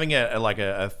 just having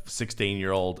a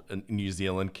 16-year-old New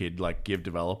Zealand kid like give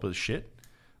developers shit,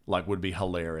 like, would be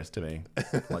hilarious to me.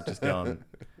 Like, just going,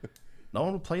 no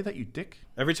one will play that, you dick.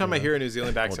 Every time I hear a New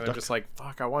Zealand accent, I'm just like,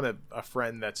 fuck, I want a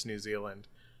friend that's New Zealand.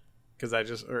 Because I've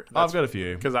got a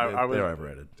few. Because they're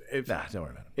overrated. Don't worry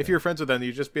about it. If you're friends with them,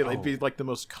 you just be like, it'd be like the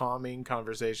most calming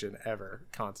conversation ever,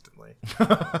 constantly.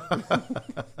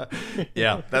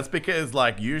 Yeah, that's because,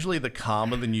 like, usually the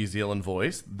calmer the New Zealand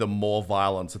voice, the more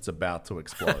violence it's about to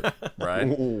explode, right?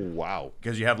 Oh, wow.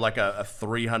 Because you have like a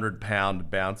 300-pound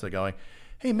bouncer going,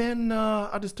 hey man,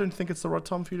 I just don't think it's the right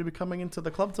time for you to be coming into the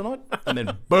club tonight. And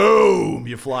then boom,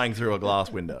 you're flying through a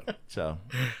glass window.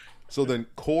 So then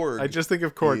Korg... I just think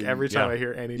of Korg every time I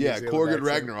hear any New Zealand Korg accent. at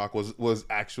Ragnarok was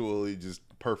actually just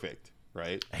perfect,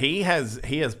 right? He has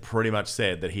pretty much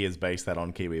said that he has based that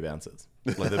on Kiwi bouncers.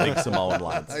 Like the big Samoan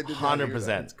lines.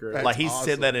 100%. Like, he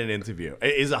said that in an interview.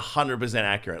 It is 100%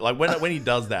 accurate. Like, when he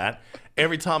does that,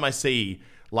 every time I see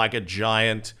like a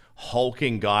giant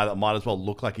hulking guy that might as well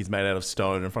look like he's made out of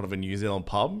stone in front of a New Zealand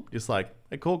pub, just like,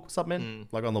 hey, cool, what's up, man?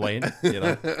 Like, on the way in,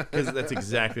 because that's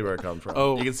exactly where it comes from.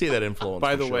 Oh, you can see that influence.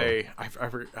 By the way,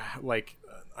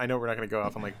 I know we're not going to go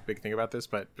off on like a big thing about this,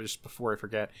 but just before I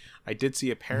forget, I did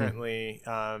see apparently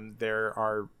there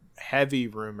are heavy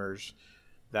rumors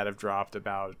that have dropped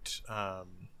about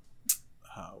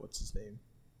what's his name,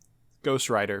 Ghost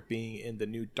Rider being in the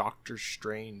new Doctor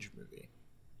Strange movie.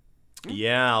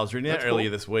 Yeah, I was reading that That's earlier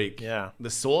cool. this week. Yeah.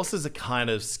 The sources are kind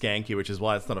of skanky, which is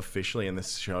why it's not officially in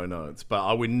this show notes. But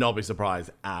I would not be surprised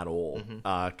at all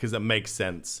because it makes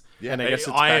sense. Yeah. And I guess it's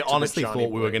I back to the honestly Johnny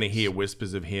thought we were going to Blaze. hear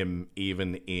whispers of him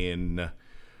even in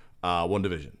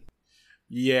WandaVision.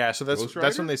 Yeah, so Ghost that's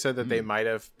Rider? when they said that they might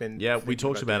have been. Yeah, we thinking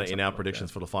talked about it doing in our something like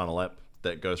predictions for the final ep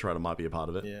that Ghost Rider might be a part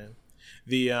of it. that. Yeah.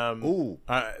 The Ooh.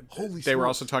 Holy they were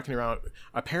smokes. also talking about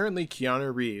apparently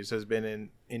Keanu Reeves has been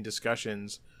in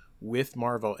discussions with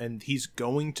Marvel and he's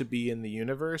going to be in the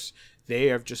universe. They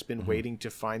have just been waiting to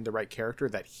find the right character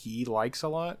that he likes a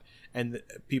lot, and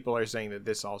people are saying that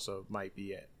this also might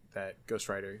be it. That Ghost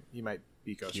Rider, he might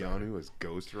be Ghost Rider. Keanu as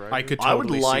Ghost Rider. I could. I would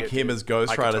totally see like it, him dude. as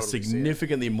Ghost I could Rider totally see it.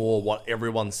 significantly more what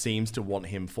everyone seems to want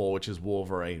him for, which is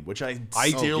Wolverine, which I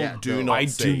still yeah, do no. not I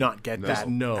see. do not get that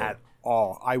No. at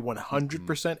all. I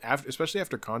 100% after, especially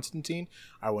after Constantine,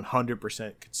 I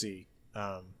 100% could see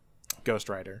Ghost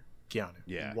Rider, Keanu.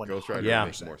 Yeah, 100%. Ghost Rider Yeah.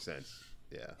 makes more sense.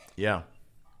 Yeah. Yeah.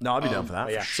 No, I'd be down for that.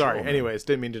 Oh, yeah. for Sorry. sure, man. Anyways,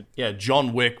 didn't mean to. Yeah,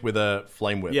 John Wick with a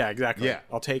flame whip. Yeah, exactly. Yeah.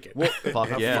 I'll take it.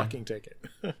 Fuck I'll yeah. fucking take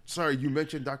it. Sorry, you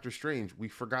mentioned Doctor Strange. We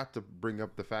forgot to bring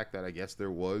up the fact that I guess he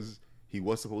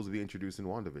was supposed to be introduced in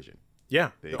WandaVision. Yeah.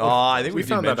 Oh, I think we We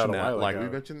found that out a mentioned while that. Like, ago.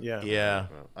 We mentioned. Yeah. yeah.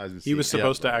 Well, I was He was seeing-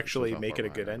 supposed to so actually far make it a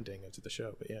behind. good ending into the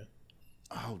show, but yeah.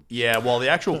 Oh, Yeah, well, the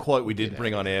actual quote we did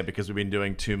bring on air because we've been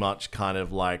doing too much kind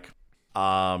of like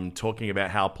talking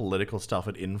about how political stuff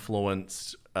had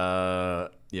influenced,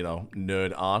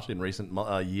 nerd art in recent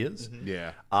years.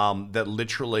 yeah. That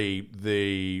literally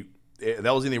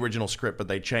that was in the original script, but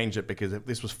they changed it because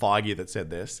this was Feige that said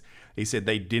this. He said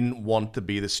they didn't want to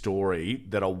be the story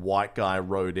that a white guy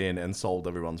wrote in and solved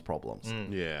everyone's problems.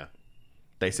 Yeah.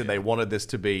 They said they wanted this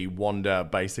to be Wanda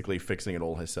basically fixing it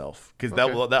all herself. Because that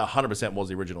 100% was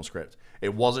the original script.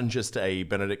 It wasn't just a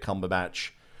Benedict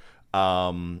Cumberbatch,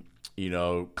 Clash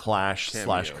 /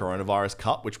 coronavirus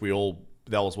cut, which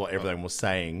that was what everyone was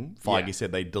saying. Feige Yeah.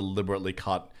 said they deliberately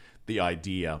cut the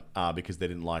idea because they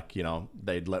didn't like,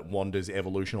 they'd let Wanda's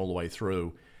evolution all the way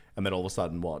through. And then all of a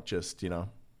sudden, White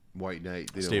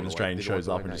Knight. They don't Stephen want Strange they don't want shows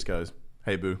the up White and Knight. just goes,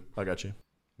 "Hey, boo, I got you."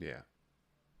 Yeah.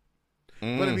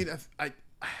 But I mean,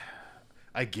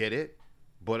 I get it,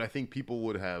 but I think people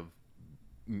would have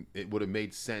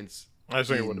made sense. I just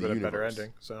think it in would have the been a better universe.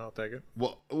 ending, so I'll take it.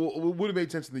 Well, it would have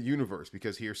made sense in the universe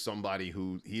because here's somebody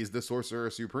he is the Sorcerer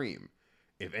Supreme.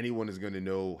 If anyone is going to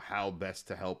know how best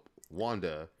to help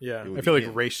Wanda, Yeah, it would I feel be like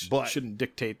him. race But- shouldn't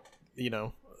dictate,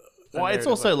 Well, it's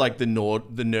also like the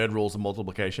nerd rules of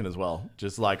multiplication as well.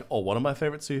 Just like, one of my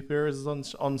favorite superheroes is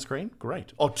on screen.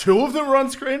 Great. Oh, two of them are on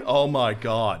screen. Oh my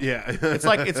god. Yeah. it's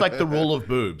like the rule of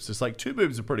boobs. It's like 2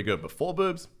 boobs are pretty good, but 4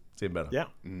 boobs, it's even better. Yeah,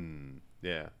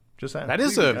 Yeah. Just saying. that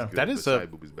is Cleveland a is good, that but is side a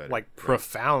boob is better. like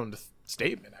profound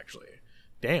statement, actually.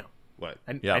 Damn, What?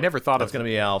 Yeah. I never thought that's of going to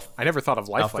be our I never thought of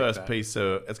life like first that. piece. It's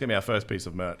going to be our first piece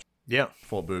of merch. Yeah,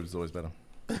 4 boobs is always better.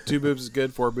 2 boobs is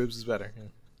good, 4 boobs is better. Yeah.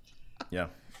 Yeah.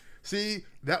 See,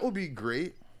 that would be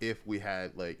great if we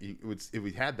had if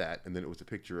we had that, and then it was a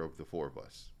picture of the 4 of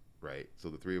us, right? So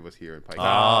the 3 of us here in Pike.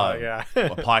 Ah, yeah,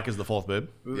 Well, Pike is the 4th boob.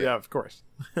 yeah, of course.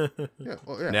 yeah.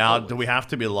 Well, yeah. Now, always. do we have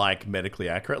to be like medically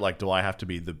accurate? Like, do I have to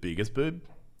be the biggest boob,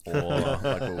 or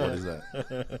like what is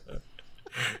that?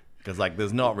 Because like,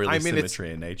 there's not really I mean, it's-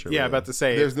 symmetry in nature. Yeah, really. about to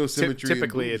say There's no symmetry in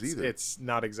Typically, boobs it's either. it's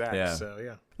not exact. Yeah. So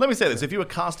yeah. Let me say this: if you were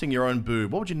casting your own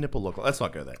boob, what would your nipple look like? Let's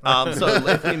not go there. So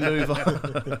let me move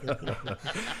on.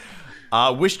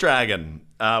 Wish Dragon.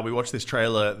 We watched this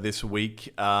trailer this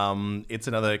week. It's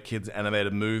another kids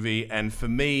animated movie, and for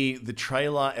me, the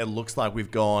trailer, it looks like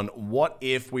we've gone, what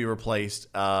if we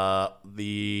replaced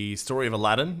the story of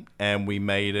Aladdin and we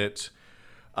made it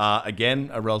again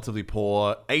a relatively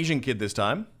poor Asian kid this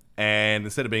time, and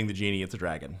instead of being the genie, it's a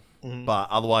dragon. But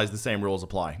otherwise, the same rules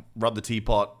apply. Rub the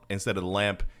teapot instead of the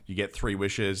lamp. You get 3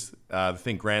 wishes. The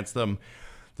thing grants them.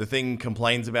 The thing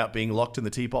complains about being locked in the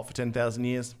teapot for 10,000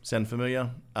 years. Sound familiar?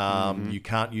 You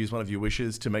can't use one of your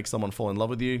wishes to make someone fall in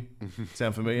love with you.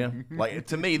 Sound familiar? Like,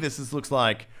 to me, looks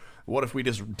like, what if we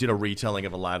just did a retelling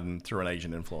of Aladdin through an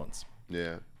Asian influence?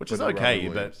 Yeah. Which But is no okay, Robin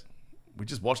but Williams. we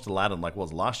just watched Aladdin, like, what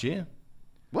was it, last year?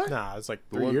 What? Nah, it's like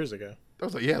The 3 one- years ago. That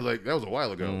was that was a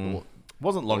while ago. The one-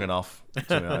 Wasn't long enough,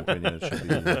 in my opinion. It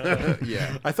should be.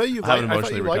 yeah. I thought you I haven't liked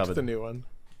emotionally recovered. the new one.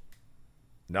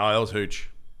 No, that was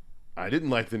Hooch. I didn't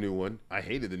like the new one. I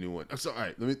hated the new one. I'm sorry. All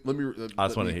right, let me. I just let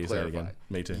want to me hear you say it clarify. again.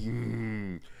 Me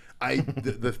too.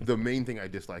 The main thing I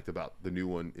disliked about the new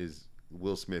one is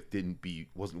Will Smith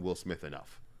wasn't Will Smith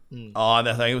enough. Oh, I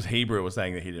think it was Hebrew was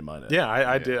saying that he didn't mind it. Yeah,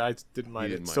 I didn't mind didn't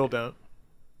it. mind Still it. don't.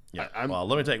 Yeah. I'm- Well,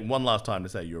 let me take one last time to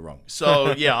say you were wrong.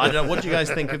 So, yeah, I don't know. What do you guys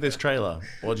think of this trailer?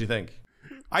 What do you think?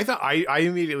 I thought I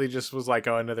immediately just was like,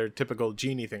 oh, another typical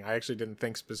genie thing. I actually didn't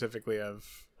think specifically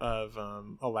of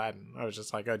Aladdin. I was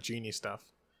just like, oh, genie stuff.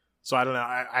 So I don't know.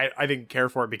 I didn't care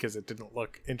for it because it didn't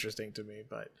look interesting to me,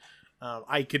 but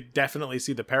I could definitely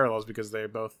see the parallels because they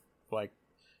both like,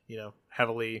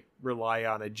 heavily rely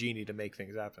on a genie to make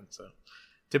things happen. So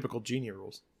typical genie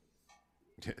rules.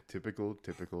 Yeah, typical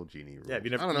genie rules. Yeah,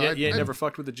 you never, I don't know. you never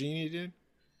fucked with the genie, dude.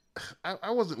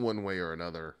 I wasn't one way or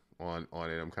another on it.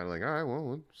 I'm kind of like, all right, well,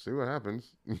 let's see what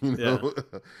happens.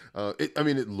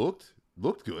 It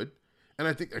looked good, and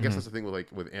I guess that's the thing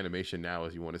with animation now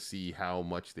is you want to see how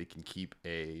much they can keep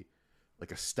a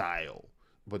style,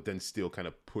 but then still kind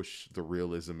of push the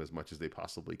realism as much as they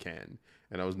possibly can.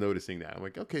 And I was noticing that I'm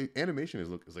like, okay, animation is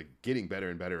like getting better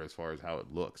and better as far as how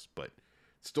it looks, but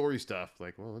story stuff,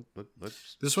 like, well,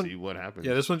 let's see what happens.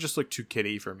 Yeah, this one just looked too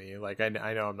kiddie for me. Like, I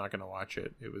know I'm not going to watch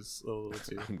it. It was a little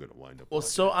too... I'm going to wind up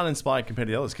so uninspired compared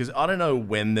to the others, because I don't know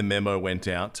when the memo went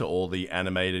out to all the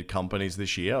animated companies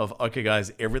this year of, okay,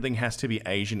 guys, everything has to be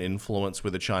Asian influence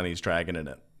with a Chinese dragon in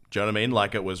it. Do you know what I mean?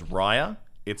 Like, it was Raya,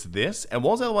 it's this. And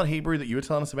what was the other one, Hebrew, that you were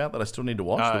telling us about that I still need to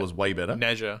watch that was way better?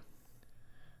 Neja,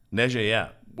 yeah.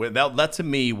 That to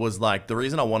me was like, the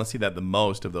reason I want to see that the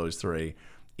most of those three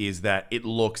is that it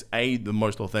looks the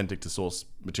most authentic to source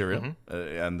material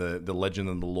and the legend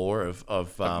and the lore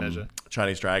of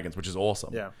Chinese dragons, which is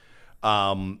awesome. Yeah.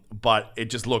 But it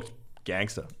just looked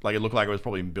gangster. Like, it looked like it was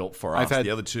probably built for us.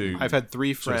 The other two, I've had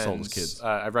 3 sort of sold as friends. kids.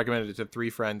 I've recommended it to 3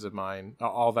 friends of mine,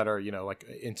 all that are like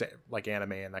into like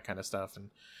anime and that kind of stuff,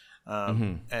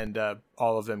 and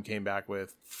all of them came back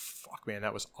with, fuck man,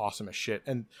 that was awesome as shit.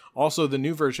 And also the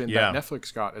new version that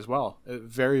Netflix got as well,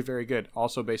 very very good.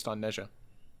 Also based on Neja.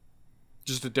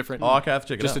 Just a different, okay, I have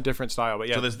to check it out. A different style, but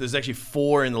yeah. So there's actually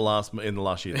 4 in the last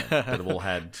year that have all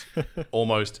had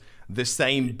almost the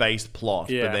same base plot,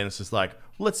 but then it's just like,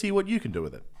 let's see what you can do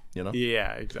with it.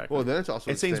 Yeah, exactly. Well, then it's also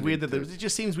it seems weird that it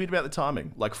just seems weird about the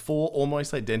timing. Like 4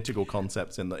 almost identical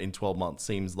concepts in 12 months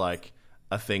seems like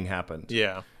a thing happened.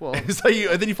 Yeah. Well, and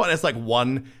then you find it's like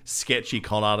one sketchy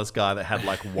con artist guy that had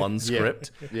like one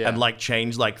script and like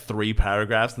changed like 3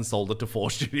 paragraphs and sold it to 4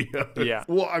 studios. Yeah.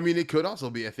 Well, I mean, it could also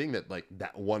be a thing that like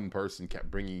that one person kept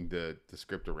bringing the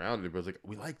script around and it was like,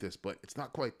 we like this, but it's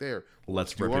not quite there.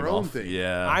 Let's do rip our it own off. thing.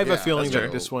 Yeah. I have a feeling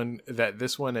that's that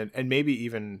this one and maybe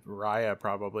even Raya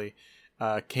probably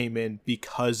came in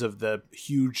because of the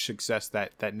huge success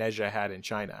that Neja had in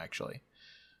China actually.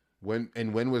 When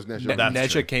was Neja?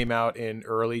 Neja came out in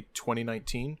early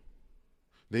 2019.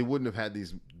 They wouldn't have had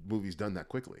these movies done that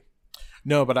quickly.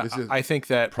 No, but I think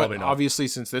that probably not. Obviously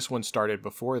since this one started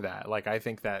before that, like I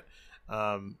think that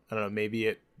I don't know,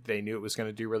 maybe they knew it was going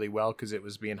to do really well because it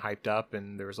was being hyped up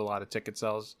and there was a lot of ticket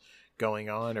sales going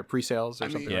on or pre-sales or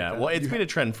something like that. Well, it's been a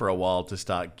trend for a while to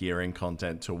start gearing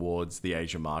content towards the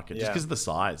Asian market just because of the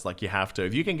size. Like, you have to.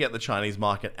 If you can get the Chinese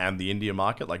market and the Indian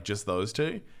market, like just those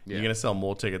two, you're going to sell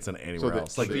more tickets than anywhere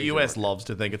else. Like, the US loves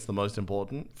to think it's the most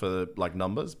important for like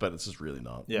numbers, but it's just really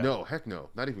not. Yeah. No, heck no.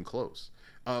 Not even close.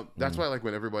 That's why, like,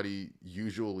 when everybody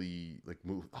usually, like,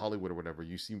 Hollywood or whatever,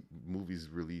 you see movies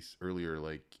released earlier,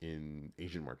 like, in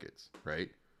Asian markets,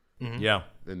 right? Mm-hmm. Yeah.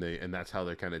 And that's how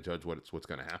they kind of judge what's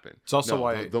going to happen. It's also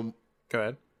why... Go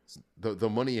ahead. The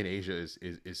money in Asia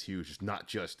is huge. It's not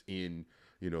just in,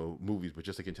 movies, but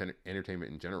just like in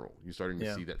entertainment in general. You're starting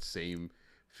to see that same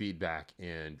feedback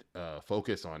and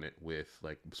focus on it with,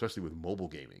 like, especially with mobile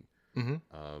gaming. Mm-hmm.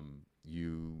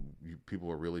 You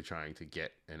people are really trying to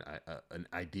get an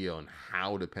idea on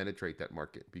how to penetrate that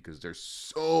market because there's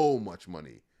so much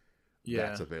money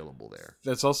that's available there.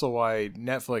 That's also why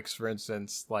Netflix, for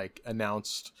instance, like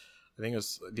announced, I think it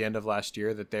was the end of last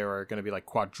year, that they were going to be like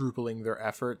quadrupling their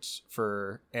efforts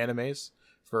for animes,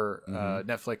 for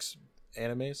Netflix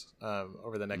animes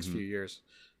over the next few years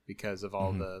because of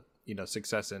all the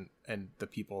success and the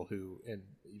people who in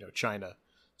China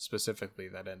specifically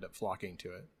that end up flocking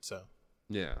to it. So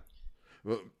yeah.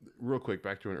 Well, real quick,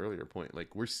 back to an earlier point,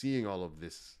 like we're seeing all of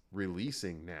this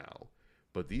releasing now,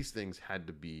 but these things had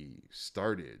to be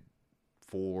started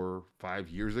 4-5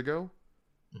 years ago.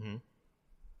 Mm-hmm.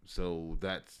 So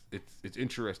it's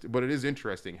interesting, but it is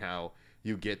interesting how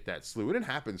you get that slew, and it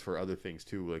happens for other things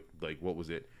too. Like what was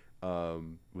it?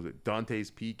 Was it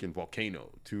Dante's Peak and Volcano?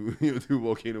 Two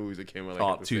volcano movies that came out.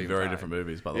 Like, at the 2 same very time. different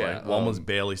movies, by the way. One was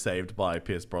barely saved by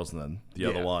Pierce Brosnan. The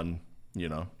other one,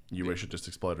 you wish it just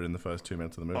exploded in the first 2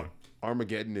 minutes of the movie.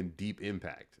 Armageddon and Deep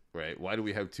Impact, right? Why do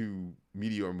we have 2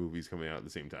 meteor movies coming out at the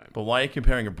same time? But why are you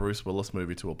comparing a Bruce Willis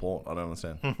movie to a porn? I don't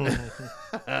understand.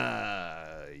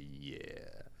 Yeah.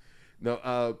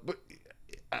 No, but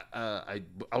I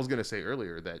was gonna say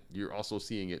earlier that you're also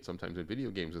seeing it sometimes in video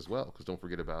games as well, because don't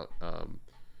forget about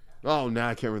Oh, now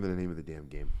I can't remember the name of the damn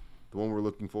game. The one we're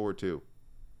looking forward to.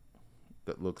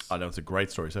 That looks. I know it's a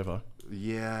great story so far.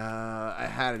 Yeah, I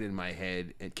had it in my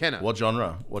head. And Kenna. What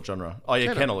genre? Oh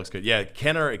yeah, Kenna looks good. Yeah,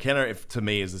 Kenna, if, to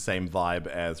me, is the same vibe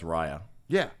as Raya.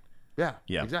 Yeah,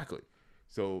 Yeah. exactly.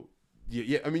 So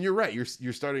yeah, I mean, you're right.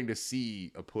 You're starting to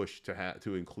see a push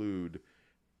to include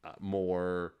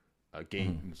more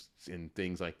games and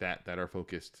things like that are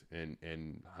focused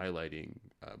and highlighting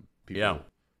people,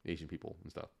 Asian people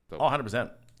and stuff. So, 100%.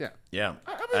 Yeah.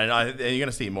 And you're going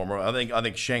to see more and more. I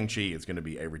think Shang-Chi is going to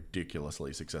be a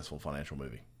ridiculously successful financial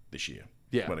movie this year.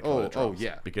 Yeah. When it drops.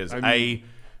 Yeah. Because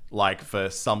like for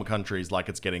some countries, like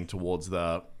it's getting towards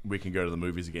the we can go to the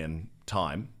movies again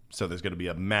time. So there's going to be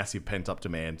a massive pent-up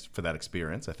demand for that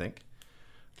experience, I think.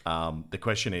 The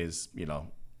question is,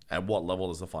 at what level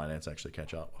does the finance actually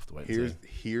catch up? We'll have to wait and see.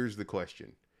 Here's the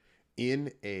question.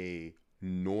 In a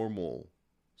normal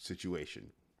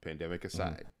situation, pandemic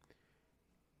aside,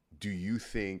 do you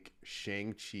think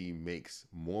Shang-Chi makes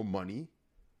more money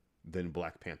than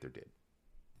Black Panther did?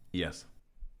 Yes.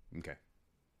 Okay.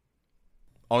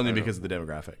 Only because of the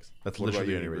demographics. That's What literally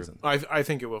the about only you, reason. I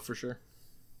think it will for sure.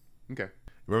 Okay.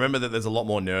 Remember that there's a lot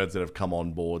more nerds that have come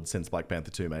on board since Black Panther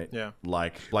 2, mate. Yeah.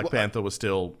 Like, Black Panther was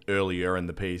still earlier in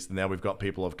the piece. And now we've got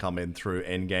people who have come in through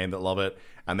Endgame that love it.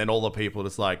 And then all the people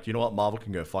just like, you know what? Marvel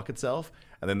can go fuck itself.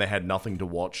 And then they had nothing to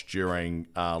watch during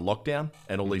lockdown.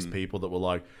 And all these people that were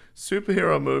like,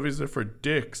 superhero movies are for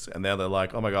dicks. And now they're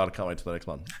like, oh my God, I can't wait till the next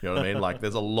one. You know what I mean? Like,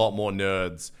 there's a lot more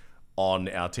nerds on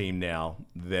our team now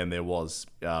than there was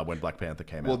when Black Panther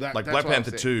came out. Like, Black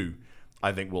Panther 2...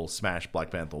 I think will smash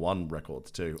Black Panther 1 records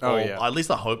too. Yeah. At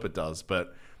least I hope it does.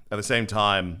 But at the same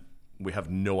time, we have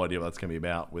no idea what that's going to be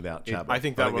about without Chadwick. I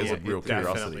think that was there's a real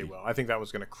definitely curiosity. will. I think that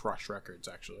was going to crush records,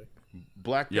 actually.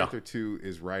 Black Panther 2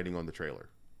 is riding on the trailer.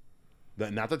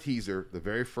 Not the teaser, the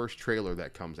very first trailer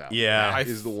that comes out. Yeah. That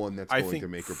is the one that's going to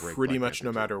make or break pretty Black much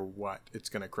Panther no matter what, it's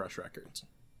going to crush records.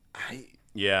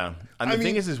 Yeah. And the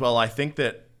thing is as well, I think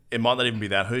that it might not even be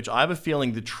that huge. I have a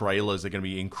feeling the trailers are going to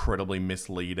be incredibly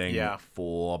misleading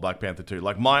for Black Panther 2.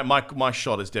 Like, my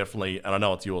shot is definitely, and I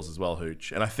know it's yours as well,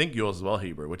 Hooch, and I think yours as well,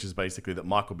 Hebrew, which is basically that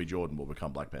Michael B. Jordan will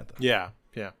become Black Panther. Yeah.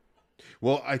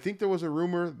 Well, I think there was a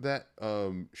rumor that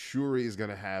Shuri is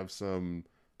going to have some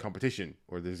competition,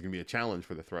 or there's going to be a challenge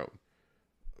for the throne.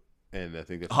 And I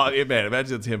think that's... Oh, yeah, man,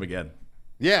 imagine it's him again.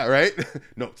 Yeah, right?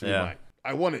 No, it's mine.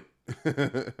 I won it.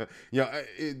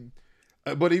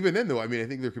 But even then, though, I mean, I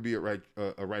think there could be a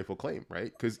rightful claim,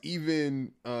 right? Because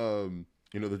even, the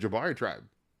Jabari tribe,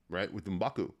 right, with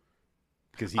M'Baku.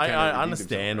 Because I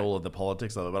understand all of the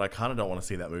politics of it, but I kind of don't want to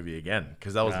see that movie again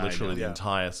because that was literally the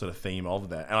entire sort of theme of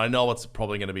that. And I know it's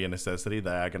probably going to be a necessity. They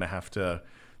are going to have to,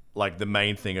 like, the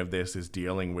main thing of this is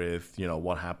dealing with,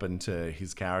 what happened to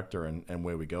his character and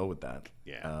where we go with that.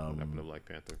 Yeah, what happened to Black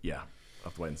Panther. Yeah. I'll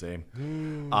have to wait and see.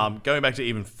 Going back to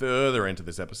even further into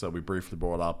this episode, we briefly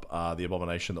brought up the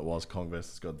abomination that was Kong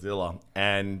vs. Godzilla.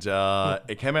 And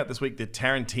it came out this week that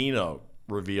Tarantino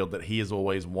revealed that he has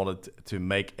always wanted to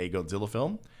make a Godzilla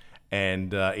film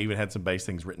and even had some base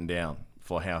things written down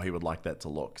for how he would like that to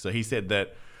look. So he said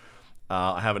that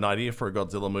I have an idea for a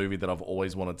Godzilla movie that I've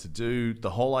always wanted to do. The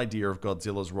whole idea of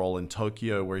Godzilla's role in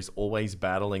Tokyo, where he's always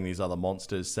battling these other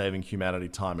monsters, saving humanity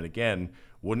time and again.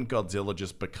 Wouldn't Godzilla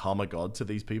just become a god to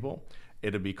these people?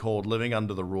 It'd be called Living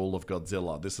Under the Rule of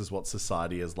Godzilla. This is what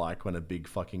society is like when a big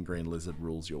fucking green lizard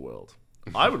rules your world.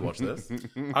 I would watch this.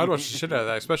 I would watch the shit out of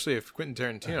that, especially if Quentin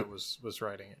Tarantino was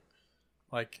writing it.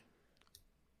 Like,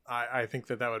 I think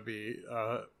that would be...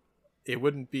 it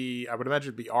wouldn't be... I would imagine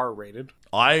it'd be R-rated.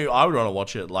 I would want to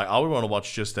watch it. Like, I would want to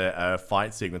watch just a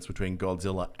fight sequence between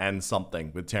Godzilla and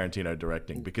something with Tarantino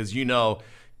directing. Because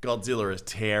Godzilla is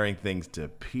tearing things to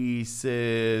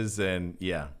pieces, and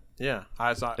it'd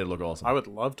look awesome. I would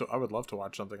love to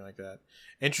watch something like that.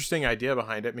 Interesting idea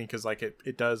behind it. I mean, because like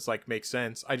it does like make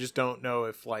sense. I just don't know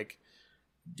if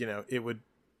it would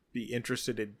be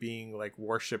interested in being like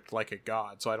worshipped like a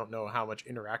god. So I don't know how much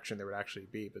interaction there would actually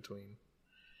be between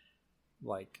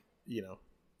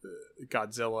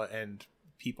Godzilla and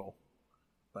people.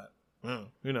 But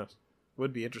who knows?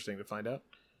 Would be interesting to find out.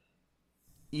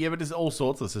 Yeah, but there's all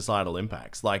sorts of societal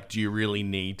impacts. Like, do you really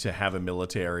need to have a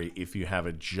military if you have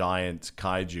a giant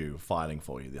kaiju fighting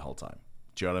for you the whole time?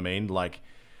 Do you know what I mean? Like,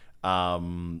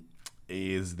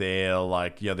 is there,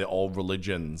 the old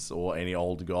religions or any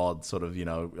old gods sort of,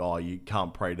 you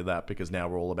can't pray to that because now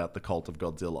we're all about the cult of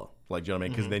Godzilla. Like, do you know what I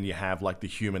mean? Because then you have, the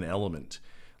human element,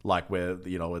 where,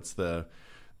 it's the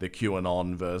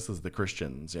QAnon versus the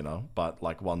Christians, But,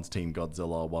 one's team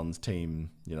Godzilla, one's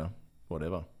team,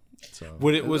 whatever. So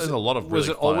was a lot of was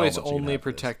really it always fire only options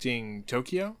protecting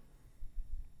Tokyo?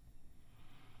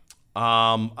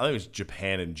 I think it was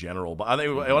Japan in general, but I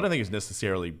don't think it's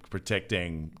necessarily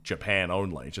protecting Japan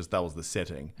only. It's just that was the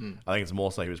setting. I think it's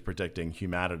more so he was protecting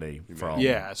humanity from.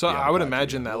 Yeah, so I would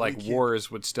imagine that like can't- wars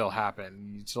would still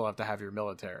happen. You'd still have to have your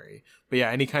military, but yeah,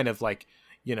 any kind of like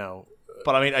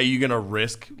But I mean, are you going to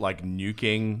risk like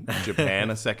nuking Japan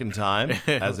a second time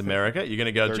as America? You're going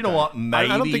to go, do you know what? Maybe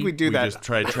I don't think we do that. Just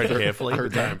tread carefully. I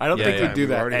don't think we do We've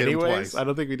that already hit him anyways. twice. I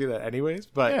don't think we do that anyways.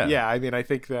 But yeah, I mean, I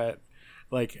think that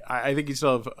like I think you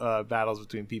still have battles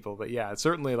between people. But yeah, it's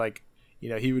certainly like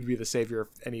he would be the savior if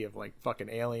any of like fucking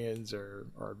aliens or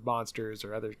monsters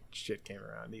or other shit came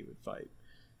around. He would fight.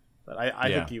 But I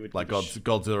think he would like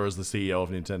Godzilla is the CEO of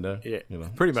Nintendo. Yeah,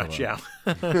 pretty much. Yeah.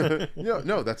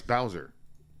 No, that's Bowser.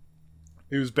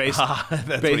 He was based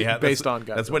based on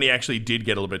Godzilla. That's when he actually did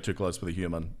get a little bit too close for the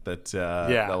human. That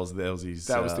was his.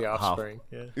 That was the offspring.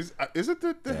 Half. Yeah. Is it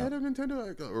the head of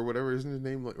Nintendo or whatever isn't his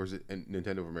name, or is it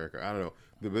Nintendo of America? I don't know.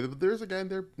 But there's a guy in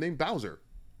there named Bowser.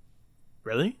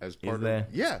 Really? As part Is there?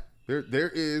 of yeah, there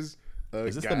is.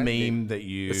 Is this the meme that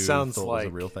you It sounds thought like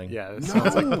was a real thing? Yeah, it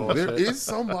sounds like No, bullshit. there is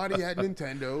somebody at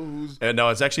Nintendo who's. No,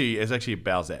 it's actually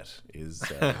Bowsette.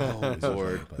 Oh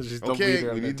Lord. She's the Okay, leader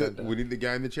of we need Nintendo. the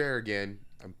guy in the chair again.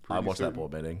 I watched that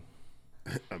board meeting.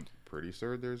 I'm pretty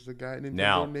sure there's a guy at Nintendo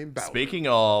Now, named Bowser. speaking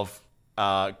of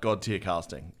God tier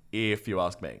casting, if you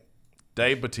ask me,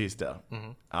 Dave Bautista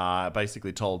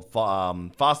basically told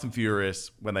Fast and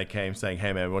Furious when they came saying,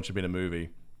 "Hey man, we want you to be in a movie,"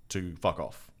 to fuck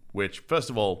off. Which, first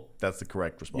of all, that's the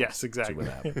correct response. Yes, exactly. To when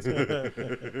that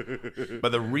happens.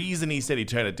 But the reason he said he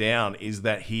turned it down is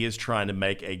that he is trying to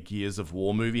make a Gears of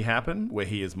War movie happen where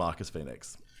he is Marcus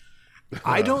Phoenix.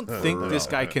 I don't think this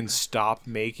guy can stop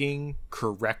making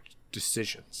correct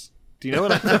decisions. Do you know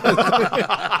what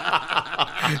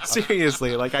I mean?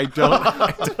 Seriously, like I don't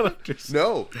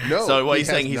understand. No. So what he he's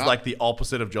saying, has he's not- like the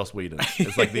opposite of Joss Whedon.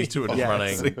 It's like these two are just Yes,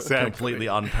 running exactly. completely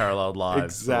unparalleled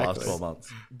lives for the last 12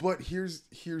 months. But here's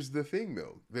the thing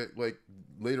though, that like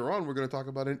later on we're going to talk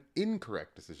about an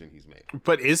incorrect decision he's made.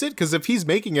 But is it? Because if he's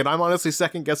making it, I'm honestly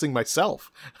second guessing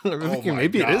myself. I'm thinking my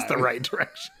maybe it is God. the right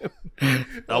direction.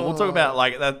 We'll talk about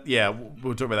like that. Yeah,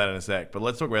 we'll talk about that in a sec. But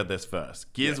let's talk about this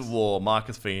first. Gears of War,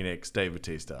 Marcus Phoenix, Dave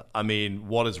Bautista. I mean,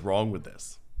 what is wrong with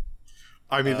this?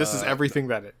 I mean, this is everything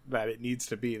that it needs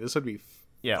to be. This would be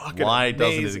Yeah, fucking why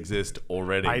doesn't it amazing. exist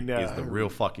already? I know. Is the real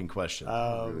fucking question.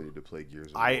 I really need to play Gears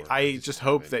of War. I just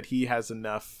hope that he has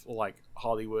enough like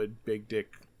Hollywood big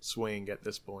dick swing at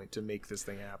this point to make this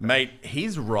thing happen. Mate,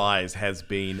 his rise has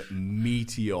been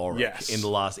meteoric Yes. in the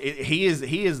last. He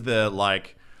is the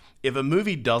like. If a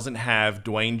movie doesn't have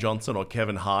Dwayne Johnson or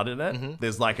Kevin Hart in it,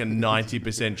 there's like a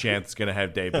 90% chance it's going to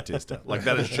have Dave Bautista. Like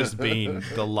that has just been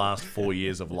the last 4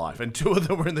 years of life, and 2 of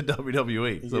them were in the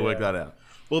WWE. So work that out.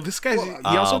 Well, this guy,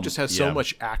 he also just has so yeah.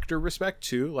 much actor respect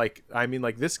too. Like, I mean,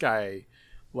 like this guy,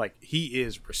 like he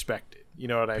is respected. You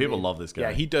know what I mean? People love this guy.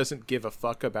 Yeah, he doesn't give a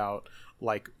fuck about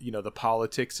like the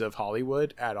politics of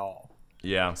Hollywood at all.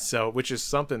 Yeah. So, which is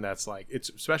something that's like, it's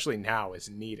especially now is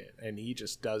needed, and he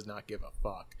just does not give a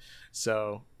fuck.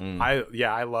 So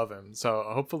I love him. So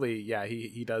hopefully,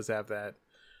 he does have that,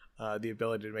 the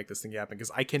ability to make this thing happen, because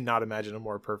I cannot imagine a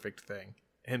more perfect thing.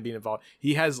 Him being involved,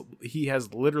 he has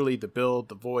literally the build,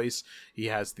 the voice, he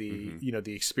has the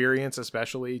the experience,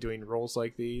 especially doing roles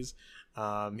like these.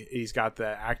 He's got the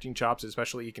acting chops,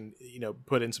 especially he can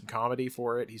put in some comedy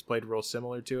for it. He's played roles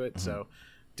similar to it, so.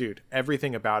 Dude,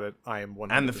 everything about it, I am 100%.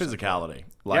 And the physicality.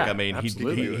 Like, Yeah, I mean,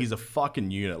 absolutely. he's a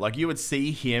fucking unit. Like, you would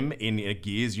see him in a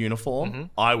Gears uniform,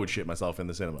 I would shit myself in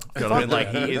the cinema. You know what I mean? Like,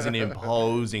 he is an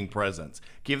imposing presence.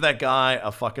 Give that guy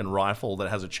a fucking rifle that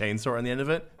has a chainsaw on the end of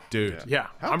it. Dude. Yeah,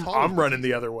 How tall I'm is running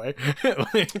the other way.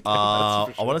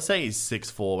 I want to say he's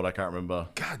 6'4", but I can't remember.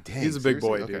 God damn, He's a big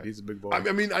boy, seriously? dude. Okay. He's a big boy. I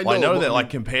mean, I know, Well, I know but that, we- like,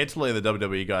 compared to like, the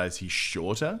WWE guys, he's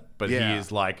shorter, but he Yeah.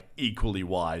 is, like, equally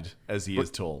wide as he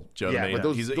is tall. Do you know what I Yeah, mean? but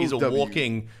those- he's those a W-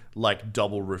 walking, like,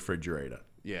 double refrigerator.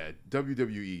 Yeah,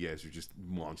 WWE guys are just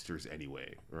monsters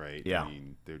anyway, right? Yeah. I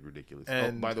mean, they're ridiculous.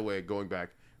 And- by the way, going back,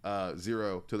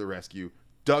 Zero to the rescue.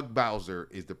 Doug Bowser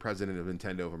is the president of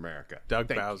Nintendo of America. Doug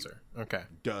Thank you. Bowser. Okay.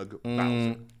 Doug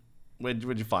Bowser. Where'd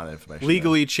you find that information?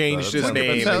 Legally there? changed his Sounds-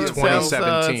 name in sounds-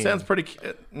 2017. Sounds pretty.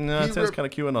 No, He it sounds rep- kind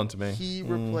of QAnon to me. He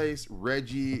replaced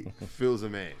Reggie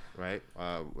Fils-Aimé, right?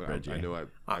 Reggie. I know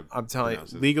I'm telling you,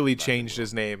 pronounced it legally back changed in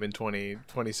his name in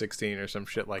 2016 or some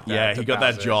shit like that. Yeah, to he got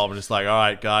that Bowser. job. Just like, all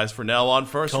right, guys, from now on,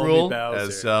 first Call me rule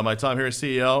Bowser. as my time here as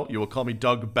CEO, you will call me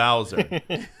Doug Bowser.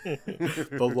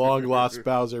 The long lost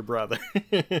Bowser brother.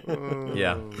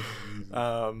 Yeah.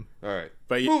 All right.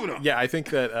 But Moving on. yeah, I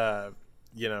think that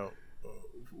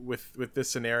with this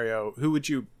scenario, who would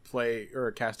you play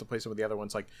or cast to play some of the other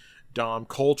ones? Like Dom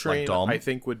Coltrane, Like Dom? I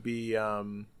think would be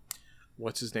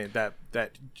what's his name? That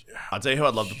I'll tell you who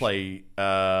I'd love to play.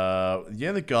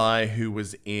 The guy who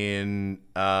was in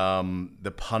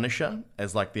The Punisher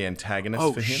as like the antagonist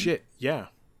oh for him. shit, yeah.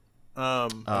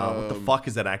 What the fuck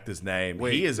is that actor's name?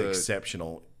 wait, He is the-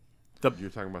 exceptional. You're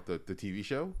talking about the TV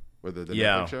show or the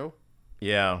Yeah. Netflix show?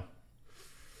 Yeah.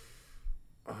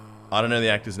 I don't know the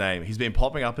actor's name. He's been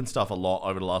popping up and stuff a lot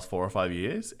over the last 4 or 5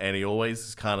 years, and he always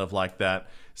is kind of like that.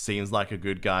 Seems like a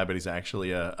good guy, but he's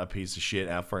actually a piece of shit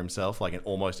out for himself, like in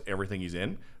almost everything he's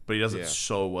in. But he does it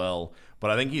so well.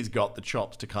 But I think he's got the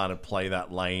chops to kind of play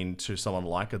that lane to someone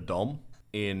like a Dom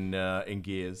in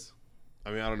Gears. I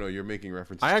mean, I don't know. You're making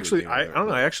references. I to a game don't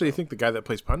know. I actually think the guy that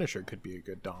plays Punisher could be a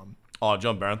good Dom. Oh,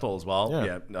 John Barenthal as well. Yeah.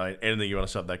 Yeah. No, anything you want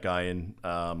to shove that guy in,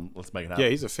 let's make it happen. Yeah,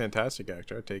 he's a fantastic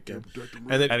actor. I take him.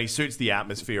 And then And he suits the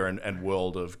atmosphere and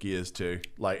world of Gears too.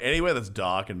 Like anywhere that's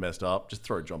dark and messed up, just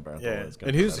throw John Barenthal. yeah, in. It's gonna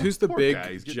and be who's better. the Poor big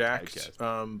guy, he's getting jacked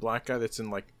black guy that's in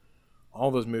like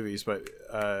all those movies, but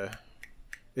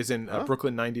is in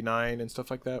Brooklyn 99 and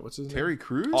stuff like that. What's his name? Terry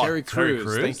Crews. Terry Terry Crews.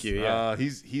 Crews? Thank you. Yeah.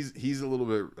 He's a little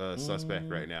bit suspect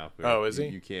right now. Oh, is he?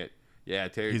 You can't. Yeah,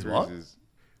 Terry He's Crews what? is.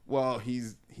 Well,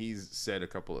 he's said a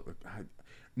couple of.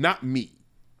 Not me.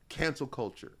 Cancel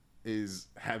culture is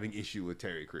having issue with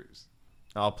Terry Crews.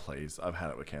 Oh please, I've had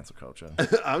it with cancel culture.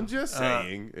 I'm just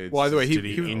saying. It's well, by the way, Did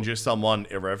he injure someone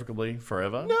irrevocably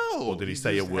forever? No, Or did he he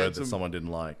say a just word had that some- someone didn't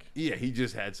like? yeah, he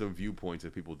just had some viewpoints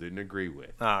that people didn't agree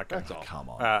with. Okay. That's all. Come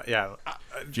on. Yeah.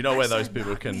 Do you know where those said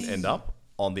people not can me. end up?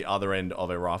 On the other end of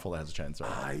a rifle that has a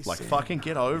chainsaw. Like said fucking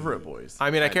get over it, boys.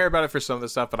 I mean, I care about it for some of the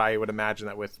stuff, but I would imagine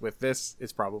that with this,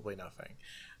 it's probably nothing.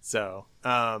 So,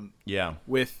 Yeah.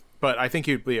 but I think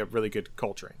he'd be a really good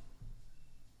Coltrane.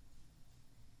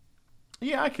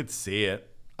 Yeah, I could see it.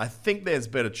 I think there's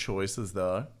better choices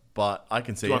though, but I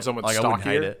can see you want it. someone Like, I wouldn't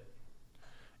hate stockier? it.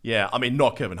 Yeah, I mean,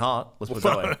 not Kevin Hart. Let's put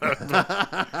it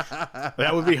that way.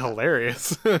 That would be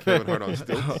hilarious. Kevin Hart on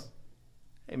stilts.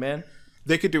 Hey, man.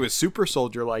 They could do a super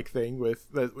soldier like thing with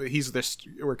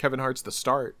where Kevin Hart's the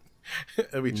start.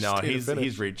 And we just No, need to finish.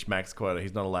 he's reached max quota.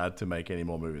 He's not allowed to make any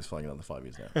more movies for like another 5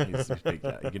 years now. He's peaked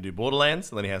out. He can do Borderlands,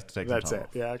 and then he has to take some That's time it.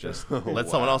 off. Yeah, okay. Just let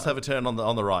someone else have a turn on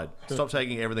the ride. Stop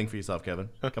taking everything for yourself, Kevin.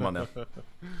 Come on now.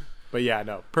 But yeah,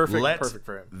 no, perfect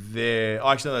for him.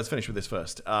 Actually, no, let's finish with this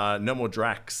first. No More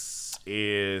Drax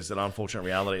is an unfortunate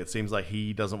reality. It seems like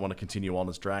he doesn't want to continue on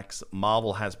as Drax.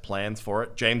 Marvel has plans for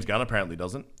it. James Gunn apparently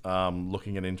doesn't.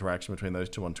 Looking at interaction between those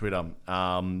two on Twitter.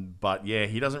 But yeah,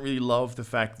 he doesn't really love the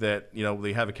fact that, you know,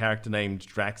 they have a character named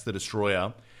Drax the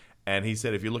Destroyer. And he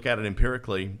said if you look at it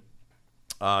empirically,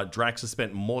 Drax has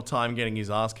spent more time getting his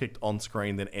ass kicked on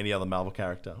screen than any other Marvel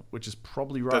character, which is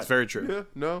probably right. That's very true. Yeah,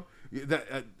 no,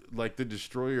 that like the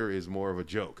Destroyer is more of a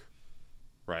joke,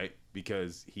 right?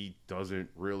 Because he doesn't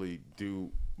really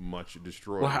do much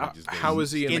destroy. Well, He just how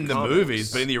goes- is he in the comics?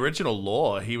 movies, but in the original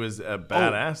lore, he was a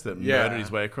badass that yeah. murdered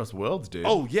his way across worlds, dude.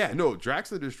 Oh yeah, no, Drax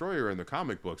the Destroyer in the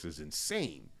comic books is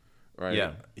insane, right?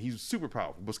 Yeah. He's super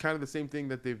powerful. It's kind of the same thing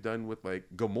that they've done with like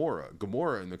Gamora.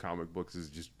 Gamora in the comic books is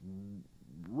just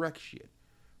wreck shit,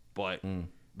 but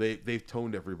they've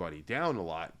toned everybody down a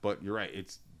lot. But you're right,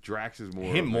 it's Drax is more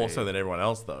Him of more a- so than everyone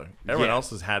else, though. Everyone Yeah.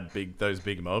 else has had those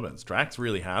big moments. Drax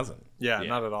really hasn't. Yeah, yeah,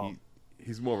 not at all.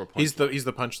 He's more of a He's the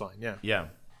punchline. Yeah. Yeah.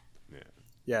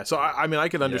 Yeah, so I mean, I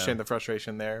could understand the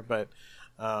frustration there, but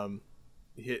I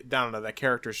don't know. That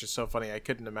character is just so funny. I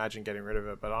couldn't imagine getting rid of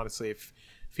it. But honestly, if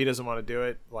he doesn't want to do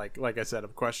it, like I said,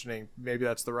 I'm questioning. Maybe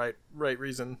that's the right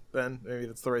reason. Then maybe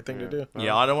that's the right thing to do.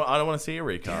 Yeah, I don't want to see a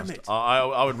recast. it.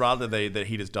 I would rather that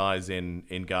he just dies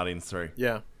in Guardians 3.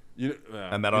 Yeah,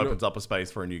 And that opens up a space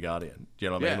for a new Guardian. Do you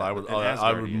know what I mean? Yeah, I an would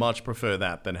Asgardian. much prefer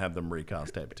that than have them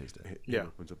recast Bautista. Yeah.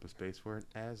 opens up a space for an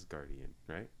Asgardian,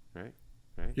 right?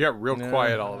 you got real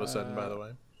quiet all of a sudden. By the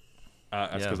way,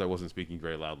 That's Yeah. because I wasn't speaking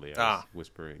very loudly. I was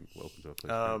whispering. Opens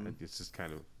up. It's just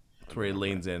kind of. That's where he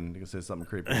leans in because there's something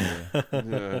creepy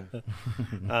in there.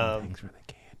 Thanks for the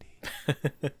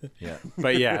candy. Yeah.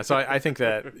 but yeah, so I think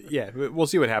that we'll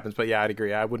see what happens. But yeah, I'd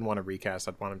agree. I wouldn't want to recast.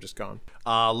 I'd want him just gone.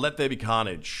 Let There Be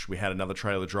Carnage. We had another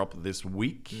trailer drop this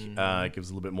week. It gives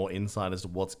a little bit more insight as to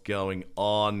what's going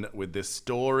on with this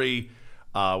story,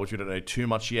 which we don't know too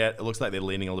much yet. It looks like they're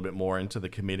leaning a little bit more into the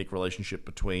comedic relationship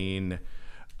between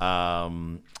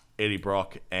Eddie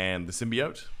Brock and the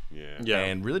symbiote. Yeah.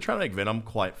 And really trying to make Venom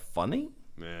quite funny.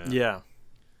 Yeah.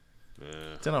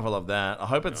 Don't know if I love that. I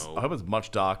hope it's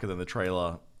much darker than the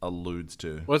trailer alludes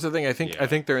to. What's the thing? I think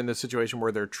Yeah. they're in this situation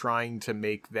where they're trying to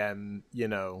make them,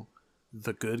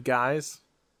 the good guys,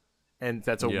 and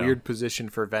that's a Yeah. weird position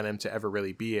for Venom to ever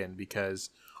really be in, because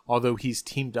although he's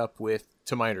teamed up with,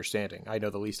 to my understanding, I know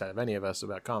the least out of any of us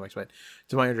about comics, but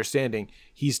to my understanding,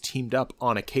 he's teamed up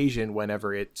on occasion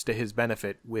whenever it's to his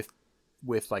benefit with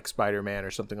like Spider-Man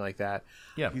or something like that.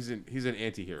 Yeah, He's an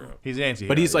anti-hero. he's an anti-hero.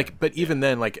 But he's like, but even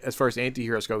then, like as far as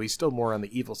anti-heroes go, he's still more on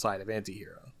the evil side of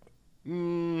anti-hero.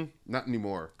 Not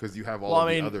anymore, because you have all Well, of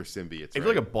I mean, the other symbiotes. if you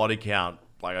look at body count,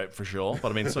 like for sure,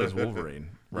 but I mean, so is Wolverine,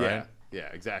 right? Yeah,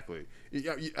 exactly. I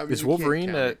mean, Is you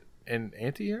Wolverine can't count an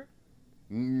anti-hero?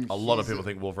 A lot of people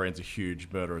think Wolverine's a huge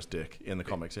murderous dick in the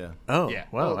comics. Yeah, Oh, Yeah.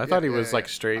 wow. Oh, I thought he yeah, was yeah, like yeah.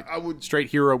 straight, I would- straight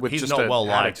hero with he's just not an well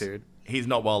liked. attitude. He's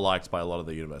not well liked by a lot of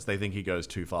the universe. They think he goes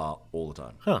too far all the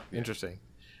time. Huh. Interesting.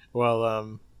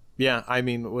 Well, yeah. I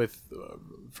mean, with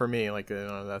for me, like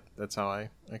that's how I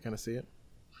kind of see it.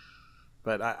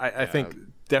 But I think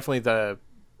definitely the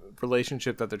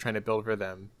relationship that they're trying to build for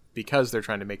them, because they're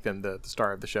trying to make them the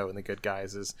star of the show and the good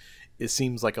guys, it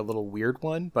seems like a little weird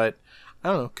one, but I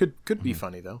don't know. Could be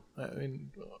funny though. I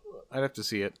mean, I'd have to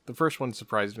see it. The first one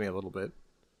surprised me a little bit.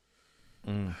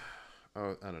 I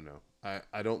don't know.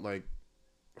 I don't like.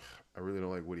 I really don't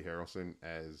like Woody Harrelson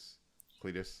as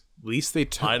Cletus. At least they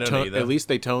I don't either. at least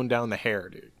they toned down the hair,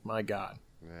 dude. My God.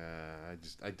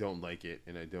 I don't like it,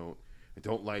 and I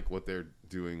don't like what they're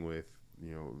doing with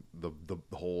the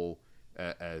whole,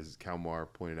 as Kalmar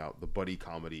pointed out, the buddy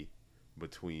comedy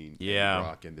between Eddie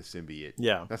Brock and the symbiote.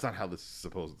 Yeah. That's not how this is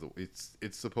supposed to. It's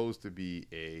supposed to be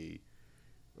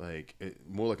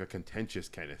more like a contentious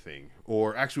kind of thing.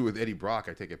 Or actually, with Eddie Brock,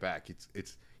 I take it back.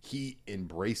 It's he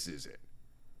embraces it.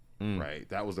 Right,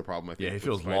 that was the problem. I think. Yeah, he with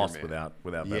feels Spider-Man. lost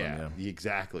without Venom. Yeah,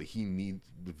 exactly. He needs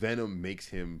Venom makes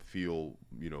him feel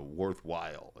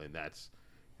worthwhile, and that's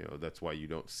why you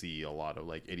don't see a lot of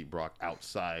like Eddie Brock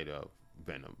outside of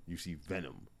Venom. You see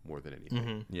Venom more than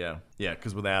anything. Yeah,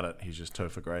 because without it, he's just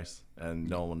Topher Grace, and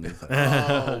no one needs that.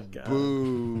 Oh,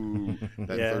 boo!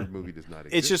 That Yeah. third movie does not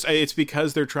exist. It's just it's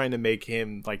because they're trying to make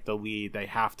him like the lead. They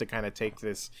have to kind of take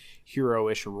this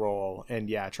hero-ish role, and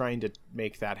trying to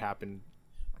make that happen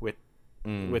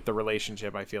with the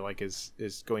relationship, I feel like is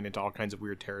going into all kinds of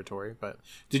weird territory. But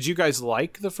did you guys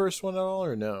like the first one at all,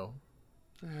 or no?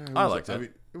 I liked it. I mean,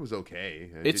 it was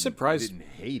okay. surprised- I didn't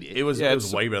hate it. It was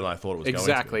way better than I thought it was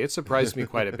Exactly, going it surprised me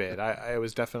quite a bit. I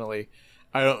was definitely.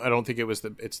 I don't think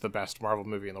it's the best Marvel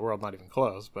movie in the world, not even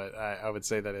close. But I would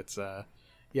say that it's it was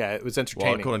to. Well,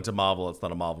 entertaining. according to Marvel, it's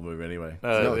not a Marvel movie anyway.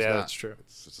 No, it's not. That's true.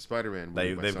 It's a Spider-Man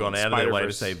movie. They've gone out of their way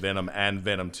to Spider-Verse. say Venom and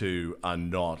Venom 2 are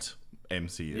not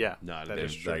MCU. Yeah, No, that they-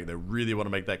 is true. They really want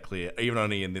to make that clear, even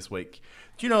only in this week.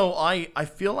 Do you know, I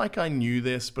feel like I knew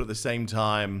this, but at the same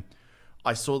time,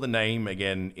 I saw the name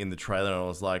again in the trailer and I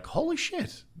was like, holy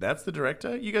shit, that's the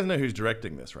director? You guys know who's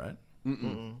directing this, right?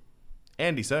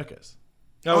 Andy Serkis.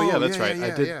 Oh, Oh, that's yeah, right.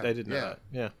 yeah, I did know yeah. that.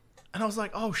 Yeah. And I was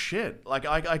like, oh shit. Like,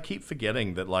 I keep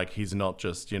forgetting that, like, he's not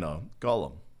just,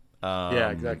 Gollum.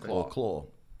 Exactly. Or Claw.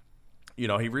 He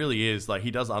really is, like,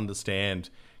 he does understand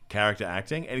character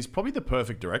acting, and he's probably the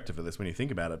perfect director for this when you think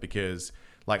about it, because,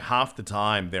 like, half the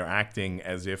time they're acting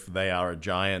as if they are a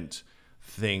giant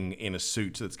thing in a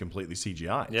suit that's completely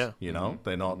CGI. Yeah.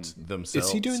 They're not themselves.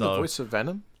 Is he doing the voice of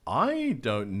Venom? I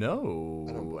don't know,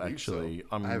 I don't believe actually.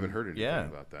 so. I haven't heard anything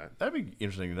about that. That'd be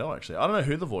interesting to know, actually. I don't know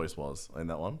who the voice was in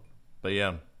that one, but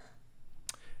yeah.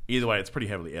 Either way, it's pretty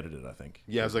heavily edited, I think.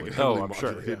 Yeah, it's like a Oh, heavily I'm sure,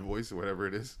 modulated yeah. voice or whatever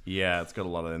it is. Yeah, it's got a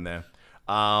lot in there.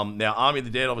 Now, Army of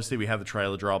the Dead, obviously, we had the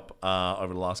trailer drop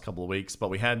over the last couple of weeks, but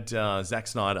we had Zack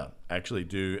Snyder actually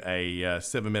do a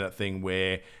 7-minute thing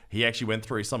where he actually went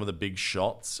through some of the big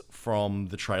shots from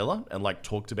the trailer and like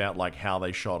talked about like how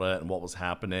they shot it and what was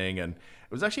happening, and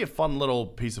it was actually a fun little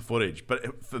piece of footage.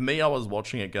 But for me, I was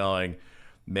watching it going,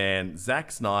 man,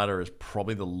 Zack Snyder is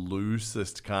probably the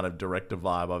loosest kind of director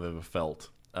vibe I've ever felt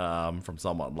from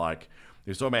someone. Like, he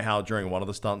was talking about how during one of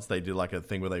the stunts they did like a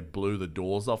thing where they blew the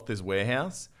doors off this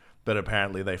warehouse, but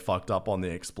apparently they fucked up on the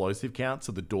explosive count,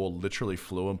 so the door literally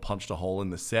flew and punched a hole in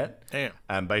the set. Damn.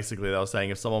 And basically they were saying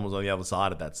if someone was on the other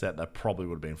side of that set, that probably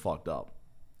would have been fucked up.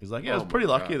 He's like, yeah, I was Oh pretty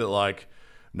my lucky God. that like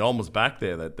no one was back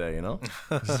there that day,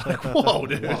 It's like, whoa,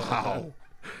 dude. Wow.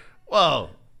 Whoa.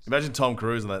 Imagine Tom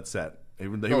Cruise on that set. He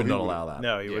would not allow that.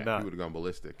 No, you would not. He would have gone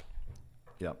ballistic.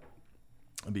 Yep.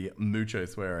 It'd be mucho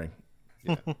swearing.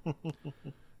 Yeah.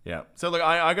 Yeah. So, look,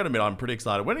 I got to admit, I'm pretty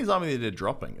excited. When is Army of the Dead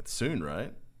dropping? It's soon,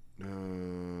 right?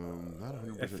 Not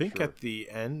 100% I think sure. at the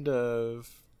end of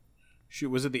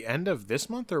was it the end of this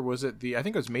month, or was it I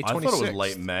think it was May 26th. I thought it was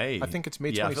late May. I think it's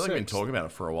May 26th. Yeah, I feel like we've been talking about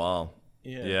it for a while.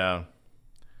 Yeah.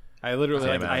 I literally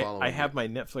Same, man. I have my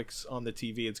Netflix on the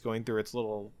TV. It's going through its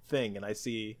little thing, and I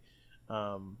see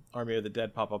Army of the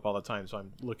Dead pop up all the time. So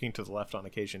I'm looking to the left on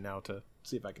occasion now to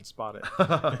see if I can spot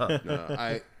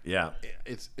it. Yeah.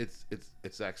 It's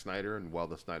Zack Snyder, and while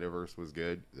the Snyderverse was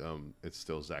good, it's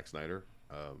still Zack Snyder.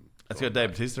 It's got Dave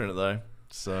Bautista in it though,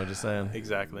 so just saying.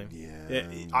 Exactly. Yeah.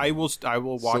 I will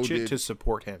watch it to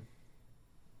support him.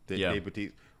 Dave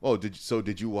Bautista. Oh,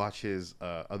 did you watch his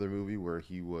other movie where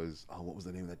he was? Oh, what was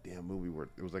the name of that damn movie where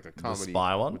it was like a comedy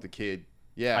spy one with the kid?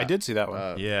 Yeah, I did see that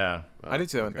one. Yeah, I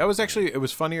did see that one. That was actually, it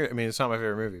was funnier. I mean, it's not my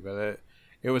favorite movie, but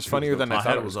it was funnier than I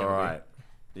thought it was all gonna right.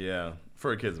 Yeah,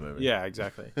 for a kids movie. be. Yeah,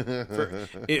 exactly.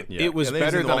 It was And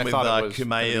better there's the than one I thought it with, was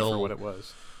Kumail. for what it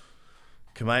was.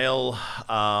 Kumail,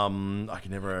 I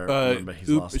can never remember his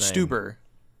last name. Stuber.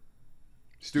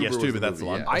 Stuber, that's the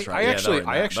one. Yeah. That's right. I actually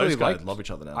those guys liked, love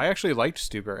each other now. I actually liked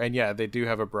Stuber, and yeah, they do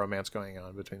have a bromance going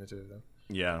on between the two of them.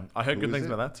 Yeah, I heard Who good is things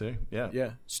it? about that too. Yeah,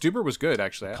 Yeah, Stuber was good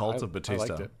actually. Cult of I Bautista.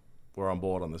 liked it. We're on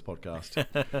board on this podcast.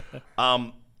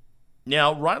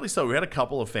 Now, rightly so, we had a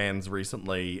couple of fans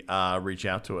recently reach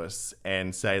out to us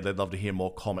and say they'd love to hear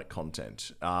more comic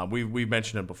content. We've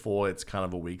mentioned it before. It's kind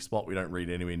of a weak spot. We don't read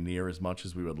anywhere near as much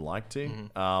as we would like to.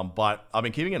 But I've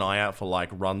been keeping an eye out for like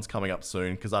runs coming up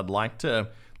soon because I'd like to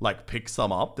like pick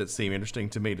some up that seem interesting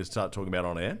to me to start talking about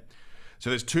on air. So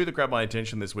there's two that grabbed my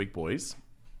attention this week, boys.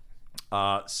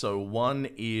 So one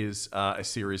is a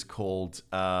series called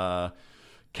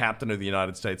Captain of the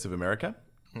United States of America.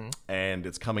 And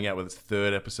it's coming out with its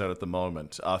third episode at the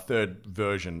moment, third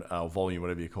version, volume,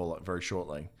 whatever you call it, very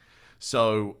shortly.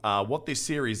 So what this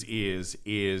series is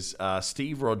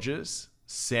Steve Rogers,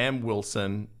 Sam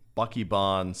Wilson, Bucky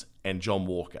Barnes, and John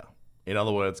Walker. In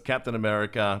other words, Captain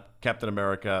America /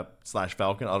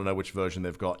 Falcon. I don't know which version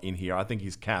they've got in here. I think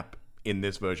he's Cap in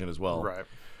this version as well. Right.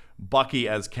 Bucky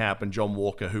as Cap and John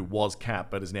Walker, who was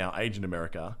Cap but is now Agent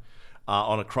America,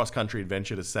 on a cross-country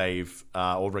adventure to save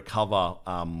or recover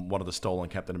one of the stolen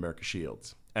Captain America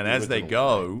shields. And as they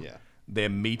go, they're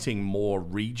meeting more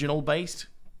regional-based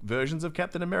versions of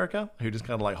Captain America who just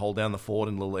kind of like hold down the fort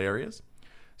in little areas.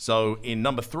 So in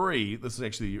number 3, this is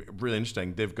actually really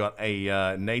interesting. They've got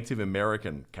a Native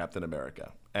American Captain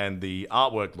America, and the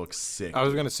artwork looks sick. I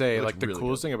was gonna say, It like, looks the really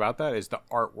coolest good. thing about that is the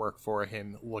artwork for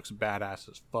him looks badass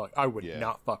as fuck. I would Yeah.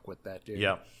 not fuck with that, dude.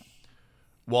 Yeah.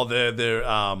 Well,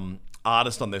 the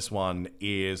artist on this one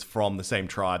is from the same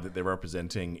tribe that they're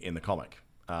representing in the comic,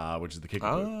 which is the Kickapoo.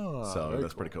 Oh, So very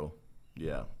that's pretty cool.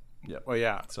 Yeah. Yeah. Well,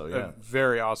 yeah. So, yeah.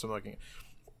 Very awesome looking.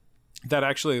 That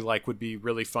actually like would be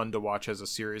really fun to watch as a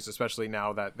series, especially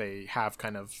now that they have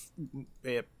kind of.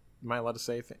 Am I allowed to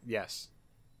say? Yes.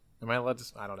 Am I allowed to?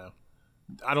 I don't know.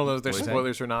 I don't know if there's What do you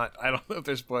spoilers or not. I don't know if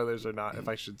there's spoilers or not. If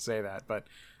I should say that, but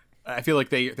I feel like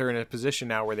they're in a position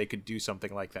now where they could do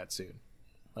something like that soon,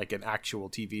 like an actual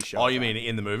TV show. Oh, you mean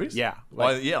in the movies? Yeah.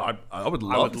 Well, Like, yeah, I would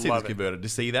love to see love this it. converted. To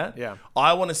see that? Yeah.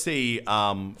 I want to see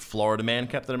Florida Man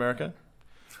Captain America.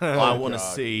 I want to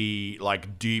see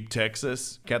like Deep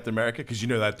Texas Captain America because you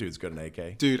know that dude's got an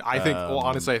AK. dude, I think. Well,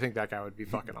 honestly, I think that guy would be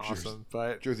fucking awesome.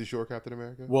 But Jersey Shore Captain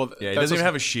America. well, Yeah, he that's doesn't even just-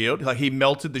 have a shield. Like he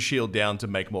melted the shield down to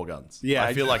make more guns. Yeah,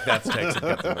 I feel like that's Texas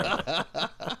Captain America.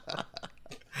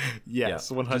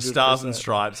 yes, 100%. Just stars and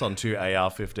stripes on 2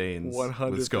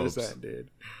 AR-15s with scopes. 100%,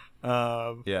 dude.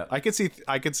 Yeah. I could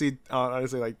see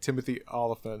honestly like Timothy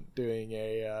Oliphant doing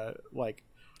a like.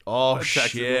 Oh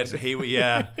Texas shit! Ranger.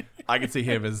 Yeah, I could see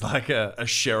him as like a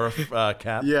sheriff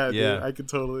cap. Yeah, dude, yeah, I could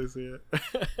totally see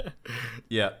it.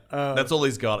 yeah. That's all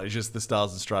he's got. Is just the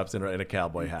stars and stripes in a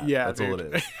cowboy hat. Yeah, that's all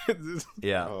it is.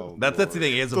 Yeah, Oh, that's the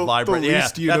thing. He has a The vibranium. Yeah,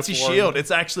 least that's his uniform. shield. It's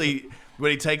actually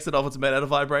when he takes it off, it's made out of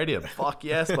vibranium. Fuck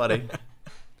yes, buddy.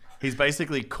 He's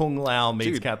basically Kung Lao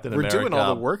meets Dude, Captain we're America. doing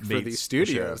all the work for meets these the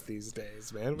studios sheriff. these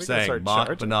days, man. We gotta Saying start Mark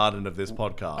charging. Bernardin of this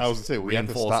podcast. I was gonna say we have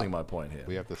to reinforcing stop. my point here.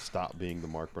 We have to stop being the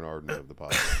Mark Bernardin of the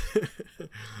podcast.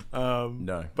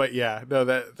 No, But yeah, no,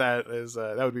 that is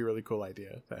that would be a really cool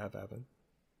idea to have happen.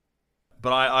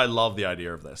 but I love the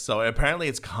idea of this. So apparently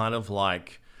it's kind of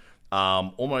like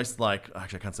almost like,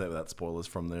 actually I can't say without spoilers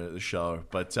from the show,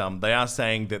 but they are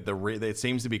saying that it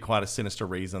seems to be quite a sinister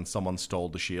reason someone stole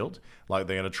the shield. Like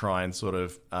they're going to try and sort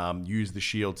of use the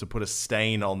shield to put a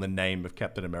stain on the name of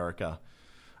Captain America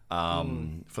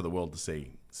for the world to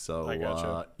see. So I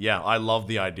gotcha. yeah, I love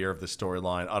the idea of the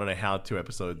storyline. I don't know how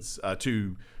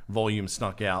 2 volumes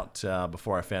snuck out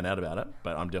before I found out about it,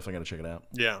 but I'm definitely going to check it out.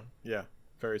 Yeah,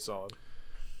 very solid.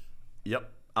 Yep.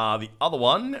 The other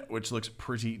one, which looks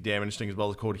pretty damn interesting as well,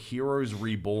 is called Heroes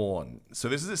Reborn. So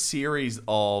this is a series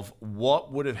of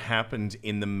what would have happened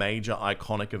in the major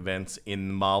iconic events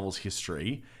in Marvel's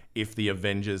history if the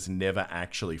Avengers never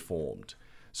actually formed.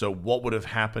 So what would have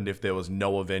happened if there was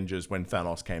no Avengers when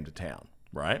Thanos came to town,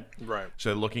 right? Right. So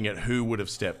they're looking at who would have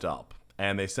stepped up.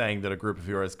 And they're saying that a group of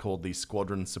heroes called the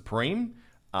Squadron Supreme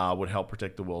would help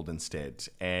protect the world instead.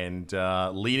 And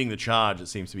leading the charge, it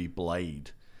seems to be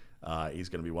Blade is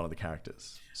going to be one of the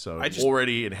characters. So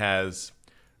already it has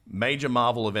major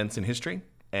Marvel events in history,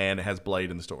 and it has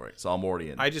Blade in the story. So I'm already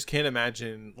in. I just can't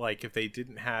imagine, like, if they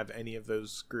didn't have any of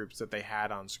those groups that they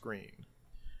had on screen,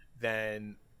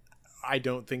 then I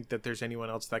don't think that there's anyone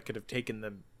else that could have taken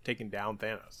down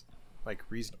Thanos, like,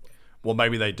 reasonably. Well,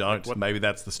 maybe they don't. Maybe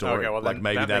that's the story. Okay, well, like,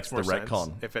 maybe that's the sense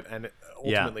retcon. if it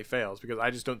ultimately fails, because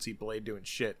I just don't see Blade doing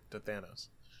shit to Thanos.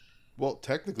 Well,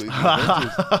 technically, the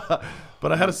Avengers...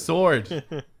 But I had a sword.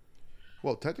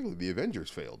 Well, technically, the Avengers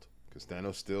failed because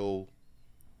Thanos still,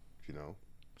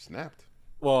 snapped.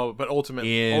 Well, but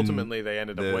ultimately they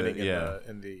ended up winning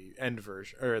in the end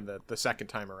version, or in the second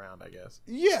time around, I guess.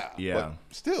 Yeah. Yeah. But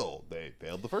still, they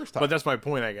failed the first time. But that's my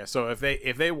point, I guess. So if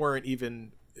they weren't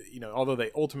even, although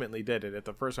they ultimately did it at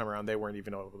the first time around, they weren't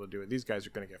even able to do it. These guys are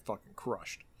going to get fucking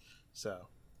crushed. So.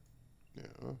 Yeah.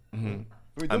 Mm-hmm.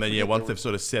 And then, once they've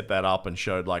sort of set that up and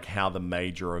showed like how the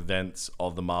major events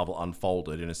of the Marvel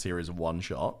unfolded in a series of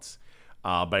one-shots,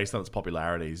 based on its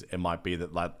popularities, it might be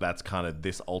that that's kind of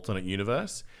this alternate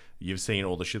universe. You've seen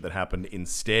all the shit that happened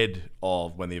instead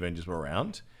of when the Avengers were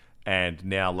around, and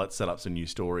now let's set up some new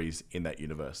stories in that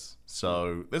universe.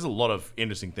 So there's a lot of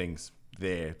interesting things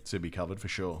there to be covered for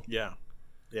sure. Yeah.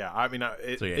 Yeah, I mean,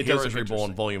 it Heroes does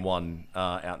Reborn Volume 1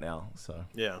 out now. So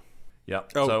yeah. Yeah.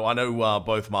 Oh. So I know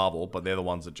both Marvel, but they're the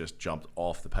ones that just jumped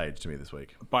off the page to me this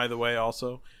week. By the way,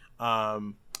 also,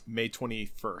 May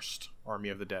 21st, Army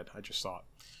of the Dead. I just saw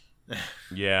it.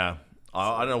 Yeah.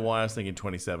 I don't know why I was thinking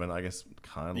 27. I guess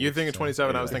kind of. You thinking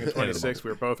 27? I was thinking 26. We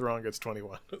were both wrong. It's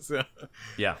 21. So.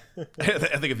 Yeah.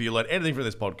 I think if you learn anything from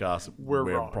this podcast, we're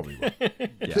wrong. Probably wrong.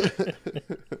 Yeah.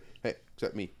 Hey,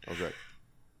 except me. I was right.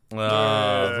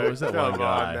 What was that one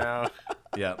guy? Now.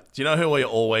 Yeah. Do you know who we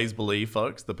always believe,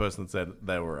 folks? The person that said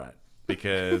they were right.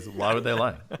 Because why would they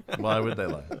lie? Why would they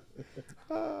lie?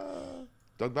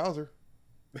 Doug Bowser.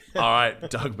 All right,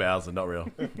 Doug Bowser. Not real.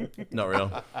 Not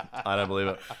real. I don't believe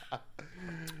it.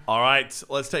 All right,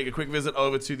 let's take a quick visit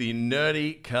over to the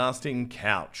nerdy casting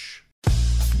couch.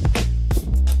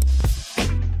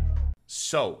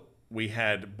 So, we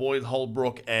had Boyd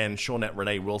Holbrook and Shawnette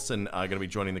Renee Wilson are going to be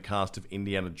joining the cast of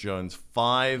Indiana Jones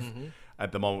 5. Mm-hmm.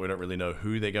 At the moment, we don't really know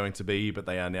who they're going to be, but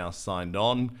they are now signed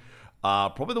on.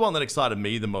 Probably the one that excited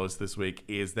me the most this week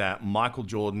is that Michael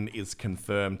Jordan is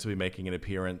confirmed to be making an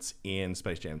appearance in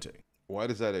Space Jam 2. Why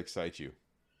does that excite you?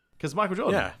 Because Michael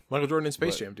Jordan. Yeah, Michael Jordan in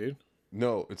Space Jam, dude.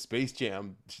 No, it's Space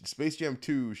Jam. Space Jam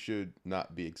 2 should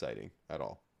not be exciting at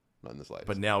all. Not in the slightest.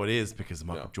 But now it is because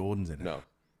Michael Jordan's in it.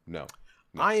 No.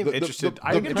 I am interested.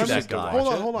 I'm interested to watch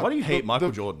it. Hold on. Why do you hate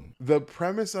Michael Jordan? The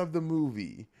premise of the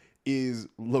movie is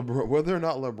whether or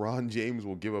not LeBron James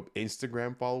will give up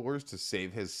Instagram followers to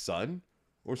save his son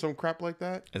or some crap like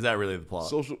that. Is that really the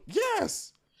plot?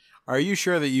 Yes. Are you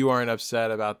sure that you aren't upset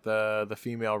about the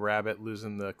female rabbit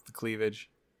losing the cleavage?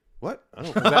 What? I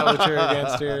don't Is that what you're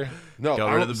against here? No,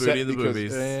 Got rid of the booty and the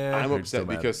boobies. I'm upset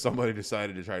because somebody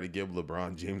decided to try to give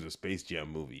LeBron James a Space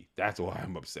Jam movie. That's why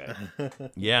I'm upset.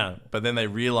 Yeah, but then they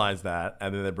realize that,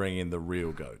 and then they bring in the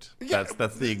real GOAT.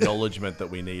 That's the acknowledgement that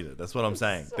we needed. That's what I'm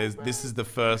saying. This is the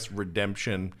first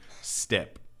redemption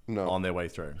step on their way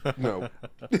through. No.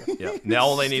 Yeah. Now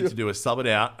all they need to do is sub it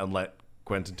out and let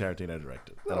Quentin Tarantino direct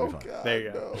it. That'll be fine. God, there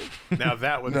you go. Now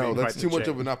that would be that's quite too much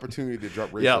of an opportunity to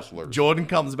drop racial slurs. Jordan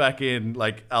comes back in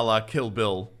like a la Kill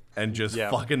Bill and just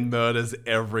fucking murders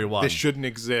everyone. This shouldn't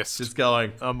exist. Just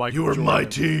going, you were my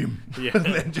team. Yeah. And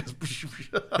then just...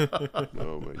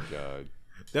 Oh my God.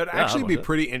 That would actually be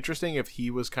pretty interesting if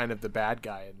he was kind of the bad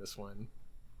guy in this one.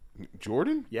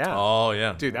 Jordan? Yeah. Oh,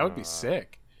 yeah. Dude, that would be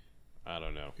sick. I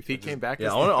don't know. If he came back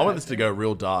as I want this to go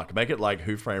real dark. Make it like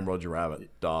Who Framed Roger Rabbit.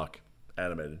 Dark.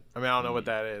 Animated. I mean, I don't know what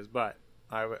that is, but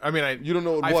you don't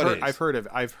know what it is. I've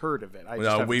heard of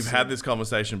it. We've had this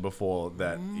conversation before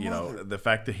that the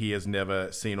fact that he has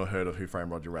never seen or heard of Who Framed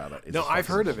Roger Rabbit. Is I've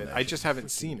heard of it. I just haven't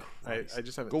seen it. I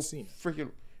just haven't seen it.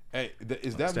 Freaking. Hey,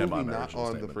 is that movie not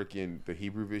on the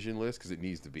Hebrew Vision list? Because it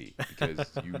needs to be.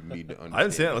 Because you need to understand. I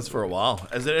haven't seen that list for a while.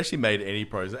 Has it actually made any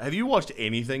progress? Have you watched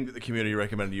anything that the community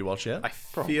recommended you watch yet? I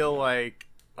feel like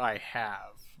I have.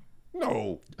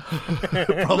 No.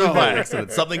 Probably by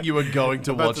accident. Something you were going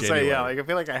to watch anyway. I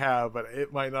feel like I have, but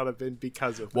it might not have been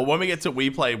because of that. Well, when we get to We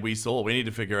Play, We Saw, we need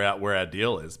to figure out where our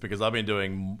deal is, because I've been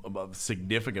doing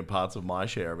significant parts of my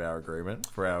share of our agreement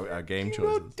for our game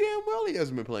choices. Know damn well he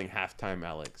hasn't been playing Halftime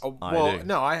Alex. Oh, well,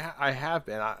 no, I have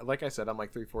been. Like I said, I'm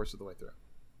like 3/4 of the way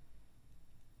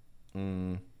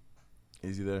through.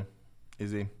 Is he there?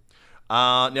 Is he?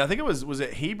 Now I think it was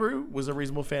it Hebrew was a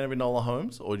reasonable fan of Enola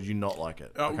Holmes, or did you not like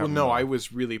it? Well, no, I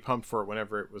was really pumped for it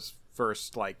whenever it was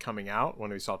first like coming out,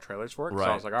 when we saw trailers for it. So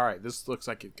I was like, all right, this looks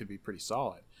like it could be pretty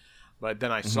solid. But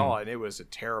then I saw it, and it was a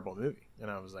terrible movie, and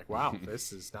I was like, wow,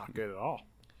 this is not good at all.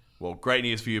 Well, great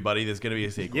news for you, buddy. There's going to be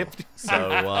a sequel. Yep.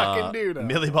 So do that.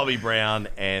 Millie Bobby Brown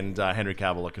and Henry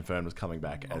Cavill are confirmed as coming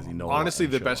back as Enola. Honestly,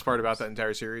 the and best Sherlock part about Holmes. that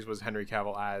entire series was Henry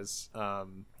Cavill as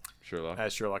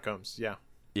Sherlock Holmes. Yeah.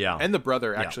 Yeah. And the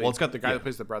brother, actually. Well, it's got the guy that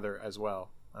plays the brother as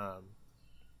well.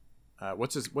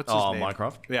 What's his name?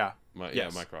 Minecraft? Yeah. Yeah,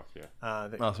 Minecraft. Yeah.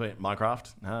 Oh, sweet.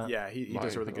 Minecraft? Yeah, he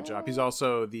does a really good job. He's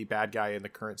also the bad guy in the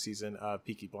current season of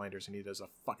Peaky Blinders, and he does a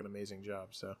fucking amazing job.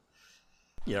 So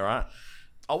Yeah, right.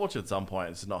 I'll watch it at some point.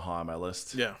 It's not high on my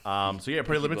list. Yeah. So yeah,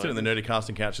 pretty limited in the nerdy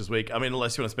casting couch this week. I mean,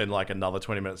 unless you want to spend like another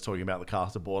 20 minutes talking about the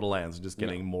cast of Borderlands and just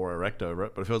getting more erect over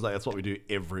it. But it feels like that's what we do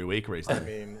every week I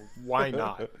recently. mean, why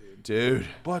not? Dude.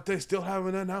 But they still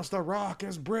haven't announced The Rock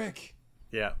as Brick.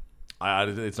 Yeah.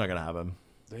 It's not going to happen.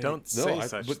 Don't say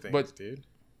such things, dude.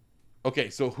 Okay,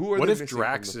 so who are What they if missing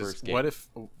Drax from the is? first game? What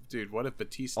if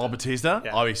Bautista? Oh, Bautista?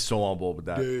 Yeah. I'll be so on board with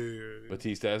that. Dude.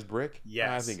 Batista as Brick?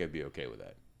 Yes. I think I'd be okay with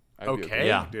that. I'd be Okay,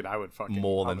 Yeah. dude, I would fucking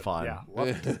More I than would- fine. Yeah, love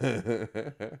it.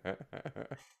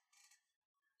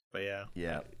 But yeah,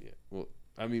 Yeah. Yeah. Well,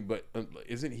 I mean, but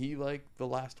isn't he like the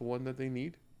last one that they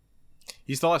need?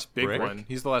 he's the last big Brick? one.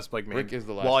 He's the last like main. Brick is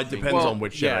the last. Well, it thing. depends Well, on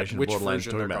which yeah, generation which of Borderlands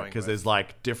version you're talking they're about. going Because with. there's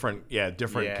like different Yeah.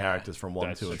 characters from 1,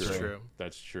 That's 2, and true. 3. True.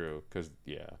 That's true. Because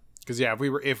Because if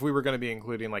we were going to be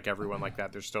including like everyone like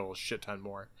that, there's still a shit ton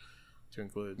more to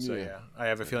include. So yeah, I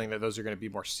have a feeling that those are going to be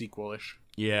more sequel-ish.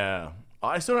 Yeah.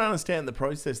 I still don't understand the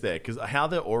process there because how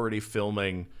they're already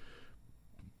filming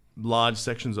large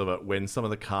sections of it when some of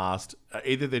the cast,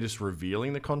 either they're just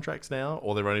revealing the contracts now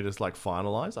or they're only just like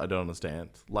finalized. I don't understand.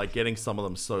 Like getting some of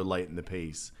them so late in the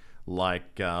piece,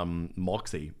 like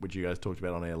Moxie, which you guys talked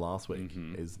about on air last week,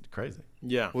 is crazy.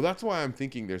 Yeah. well, that's why I'm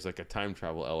thinking there's like a time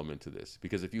travel element to this,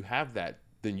 because if you have that,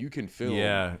 then you can film.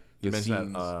 Yeah. You the mentioned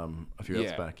scenes. that a few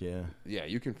episodes back, yeah. Yeah,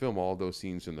 you can film all those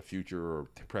scenes in the future or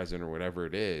present or whatever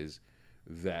it is,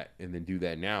 and then do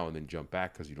that now and then jump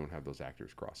back because you don't have those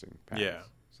actors crossing paths. Yeah.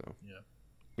 So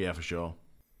Yeah, for sure.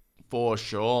 For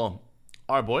sure. All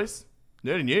right, boys.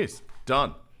 Nerdy news.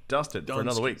 Done. Dusted for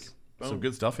another week. Some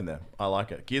good stuff in there. I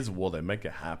like it. Gears of War, they make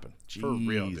it happen. For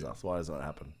real, dude. Jesus, why does that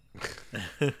happen?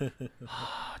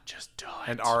 Just do it.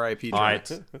 And R.I.P. All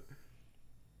Drax. right.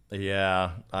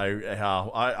 Yeah,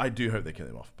 I do hope they kill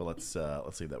him off, but let's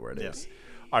leave that where it is.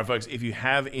 All right, folks, if you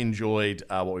have enjoyed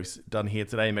what we've done here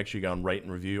today, make sure you go and rate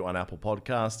and review on Apple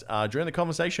Podcast. During the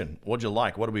conversation, what'd you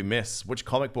like? What did we miss? Which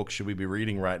comic book should we be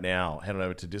reading right now? Head on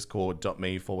over to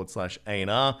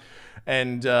discord.me/ANR.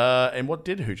 And what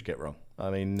did Hooch get wrong? I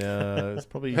mean, it's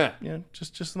probably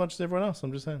just as much as everyone else.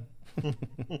 I'm just saying.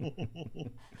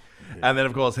 And then,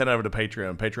 of course, head over to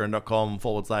Patreon,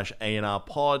 patreon.com/ANR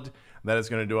pod. That is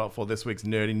going to do it for this week's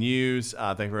nerdy news.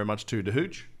 Thank you very much to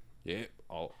Hooch. yeah,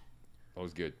 all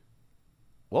was good.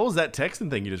 What was that Texan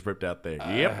thing you just ripped out there?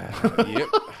 Yep. Yep.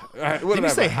 Did you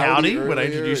say howdy when I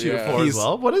introduced you before as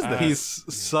well? What is this? He's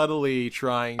subtly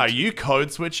trying. Are you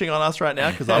code switching on us right now?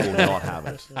 Because I will not have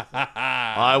it.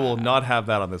 I will not have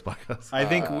that on this podcast. I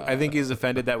think he's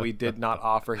offended that we did not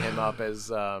offer him up as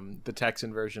the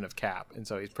Texan version of Cap, and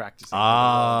so he's practicing.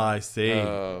 I see.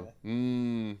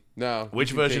 No.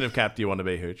 Which version of Cap do you want to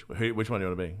be, Hooch? Which one do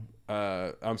you want to be?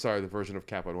 I'm sorry, the version of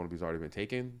Cap I want to be has already been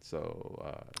taken.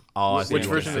 So. I see. Which You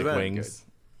want version sick is that? wings.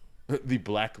 The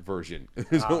black version.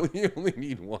 You only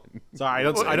need one. Sorry, I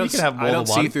You don't can have more I don't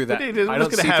than see one. through that. We're I just don't see gonna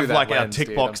through have that like our lens, tick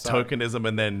dude. box I'm sorry. tokenism,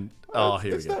 and then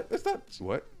here we go. That's not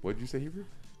what? What did you say, Hebrew?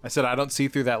 I said I don't see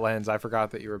through that lens. I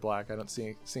forgot that you were black. I don't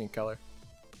see in color.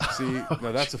 See,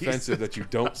 now that's offensive that you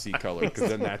don't see color, because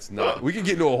then that's not. We can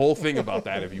get into a whole thing about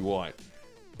that if you want.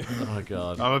 Oh my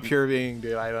god. I'm a pure being,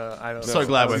 dude. I don't. So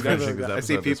glad we're I finishing this I episode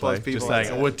see this people way. as people. Just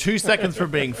saying, we're 2 seconds from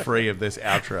being free of this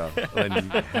outro, and you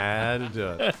had to do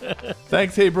it.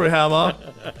 Thanks, Hebrew Hammer.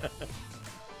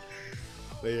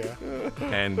 Yeah.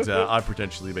 And I've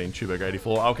potentially been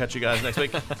Chubak84. I'll catch you guys next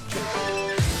week.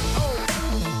 Cheers.